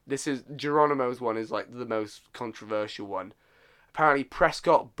skull. Geronimo's one is, like, the most controversial one. Apparently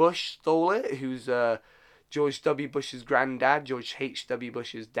Prescott Bush stole it, who's George W. Bush's granddad, George H.W.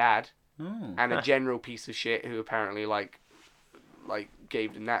 Bush's dad, Oh. and a general piece of shit who apparently, like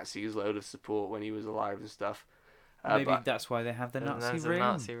gave the Nazis a load of support when he was alive and stuff. Maybe but- that's why they have the Nazi There's room. a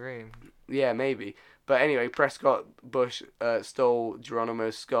Nazi room. Yeah, maybe. But anyway, Prescott Bush stole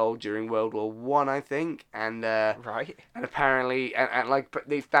Geronimo's skull during World War One, I think, and Right. and apparently, and like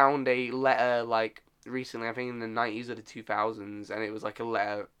they found a letter like recently, I think in the 90s or the 2000s, and it was like a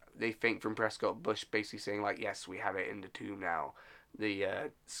letter they think from Prescott Bush, basically saying like, yes, we have it in the tomb now,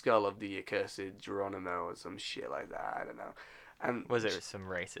 the skull of the accursed Geronimo or some shit like that. I don't know. And Was it some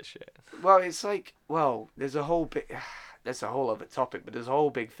racist shit? well, it's like, there's a whole bit. That's a whole other topic, but there's a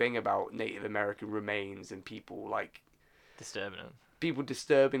whole big thing about Native American remains and people like Disturbing them. people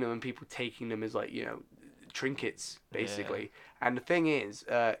disturbing them and people taking them as like trinkets basically. And the thing is,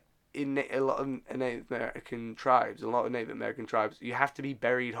 in a lot of Native American tribes, you have to be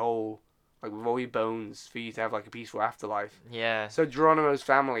buried whole, like with all your bones, for you to have like a peaceful afterlife. Yeah. So Geronimo's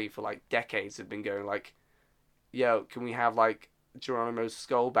family for like decades have been going like, yo, can we have like Geronimo's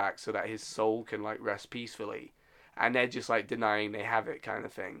skull back so that his soul can like rest peacefully? And they're just like denying they have it, kind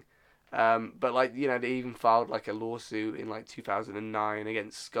of thing. But like they even filed like a lawsuit in like 2009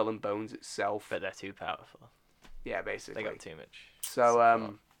 against Skull and Bones itself. But they're too powerful. Yeah, basically. They got too much.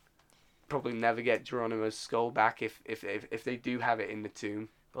 So probably never get Geronimo's skull back if they do have it in the tomb.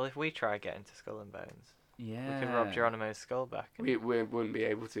 Well, if we try getting to Skull and Bones, Yeah. We can rob Geronimo's skull back. We wouldn't be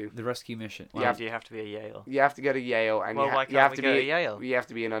able to. The rescue mission. Why Yeah. do you have to be a Yale? You have to go to Yale, and Well, why you have can't to we go be to Yale? You have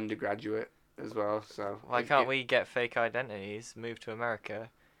to be an undergraduate as well. So Why can't we get fake identities, move to America,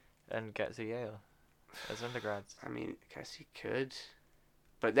 and get to Yale as undergrads? I mean, I guess you could,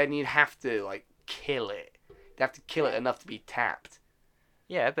 but then you'd have to like kill it. You'd have to kill it enough to be tapped.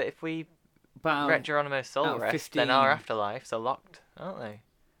 Yeah, but if we But wreck Geronimo's soul out of rest, then our 15 afterlives are locked, aren't they?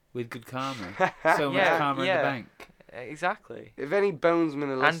 with good karma. So much Yeah, karma in yeah. the bank. Exactly. If any bonesmen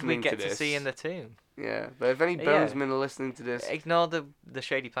are And we listening get to this, see in the tomb. yeah, but if any Yeah. bonesmen are listening to this, Ignore the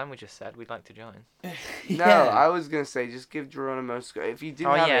shady plan we just said. We'd like to join. no, I was gonna say just give Geronimo skull. If you do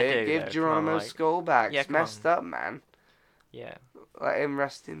Oh, have yeah, it, do, give though. Come Geronimo on, like- skull back. Yeah, It's come messed up, man. Yeah. Let him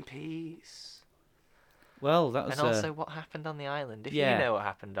rest in peace. Well, that was. And also, what happened on the island? If yeah. you know what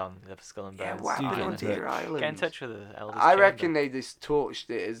happened on the Skull and Yeah, Bones what Do happened get on in Deer touch. Island? get in touch with the elders. I chamber. reckon they just torched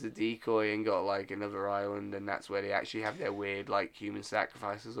it as a decoy and got like another island, and that's where they actually have their weird like human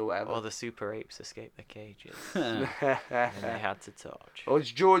sacrifices or whatever. Or the super apes escaped the cages. and they had to torch. Or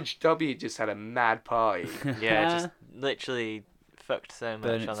George W. just had a mad party. Yeah, just literally fucked so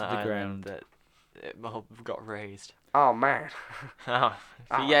Burn much it on to the the island ground. that it all got raised. Oh man. Oh,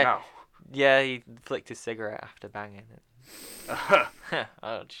 Oh, yeah, yeah, he flicked his cigarette after banging it. no.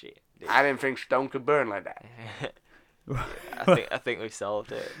 Oh shit. dude. I didn't think stone could burn like that. I think we've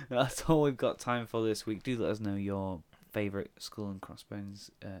solved it. That's all we've got time for this week. Do let us know your favourite Skull and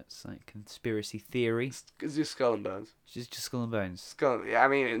Crossbones conspiracy theory. It's just skull and bones. Just Skull and Bones. Skull. Yeah, I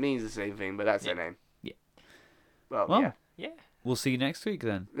mean it means the same thing, but that's their name. Yeah. Well, Well, yeah. Yeah. we'll see you next week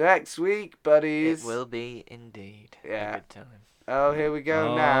then. Next week, buddies. It will be indeed Yeah. a good time. Oh, here we go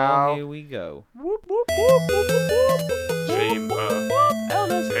Oh, now. here we go. Chamber.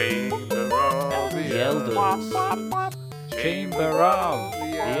 Elders. Chamber of The elders. Chamber of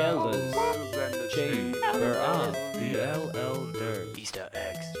the elders. Chamber of the elders. Easter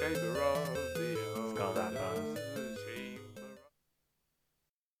eggs. Chamber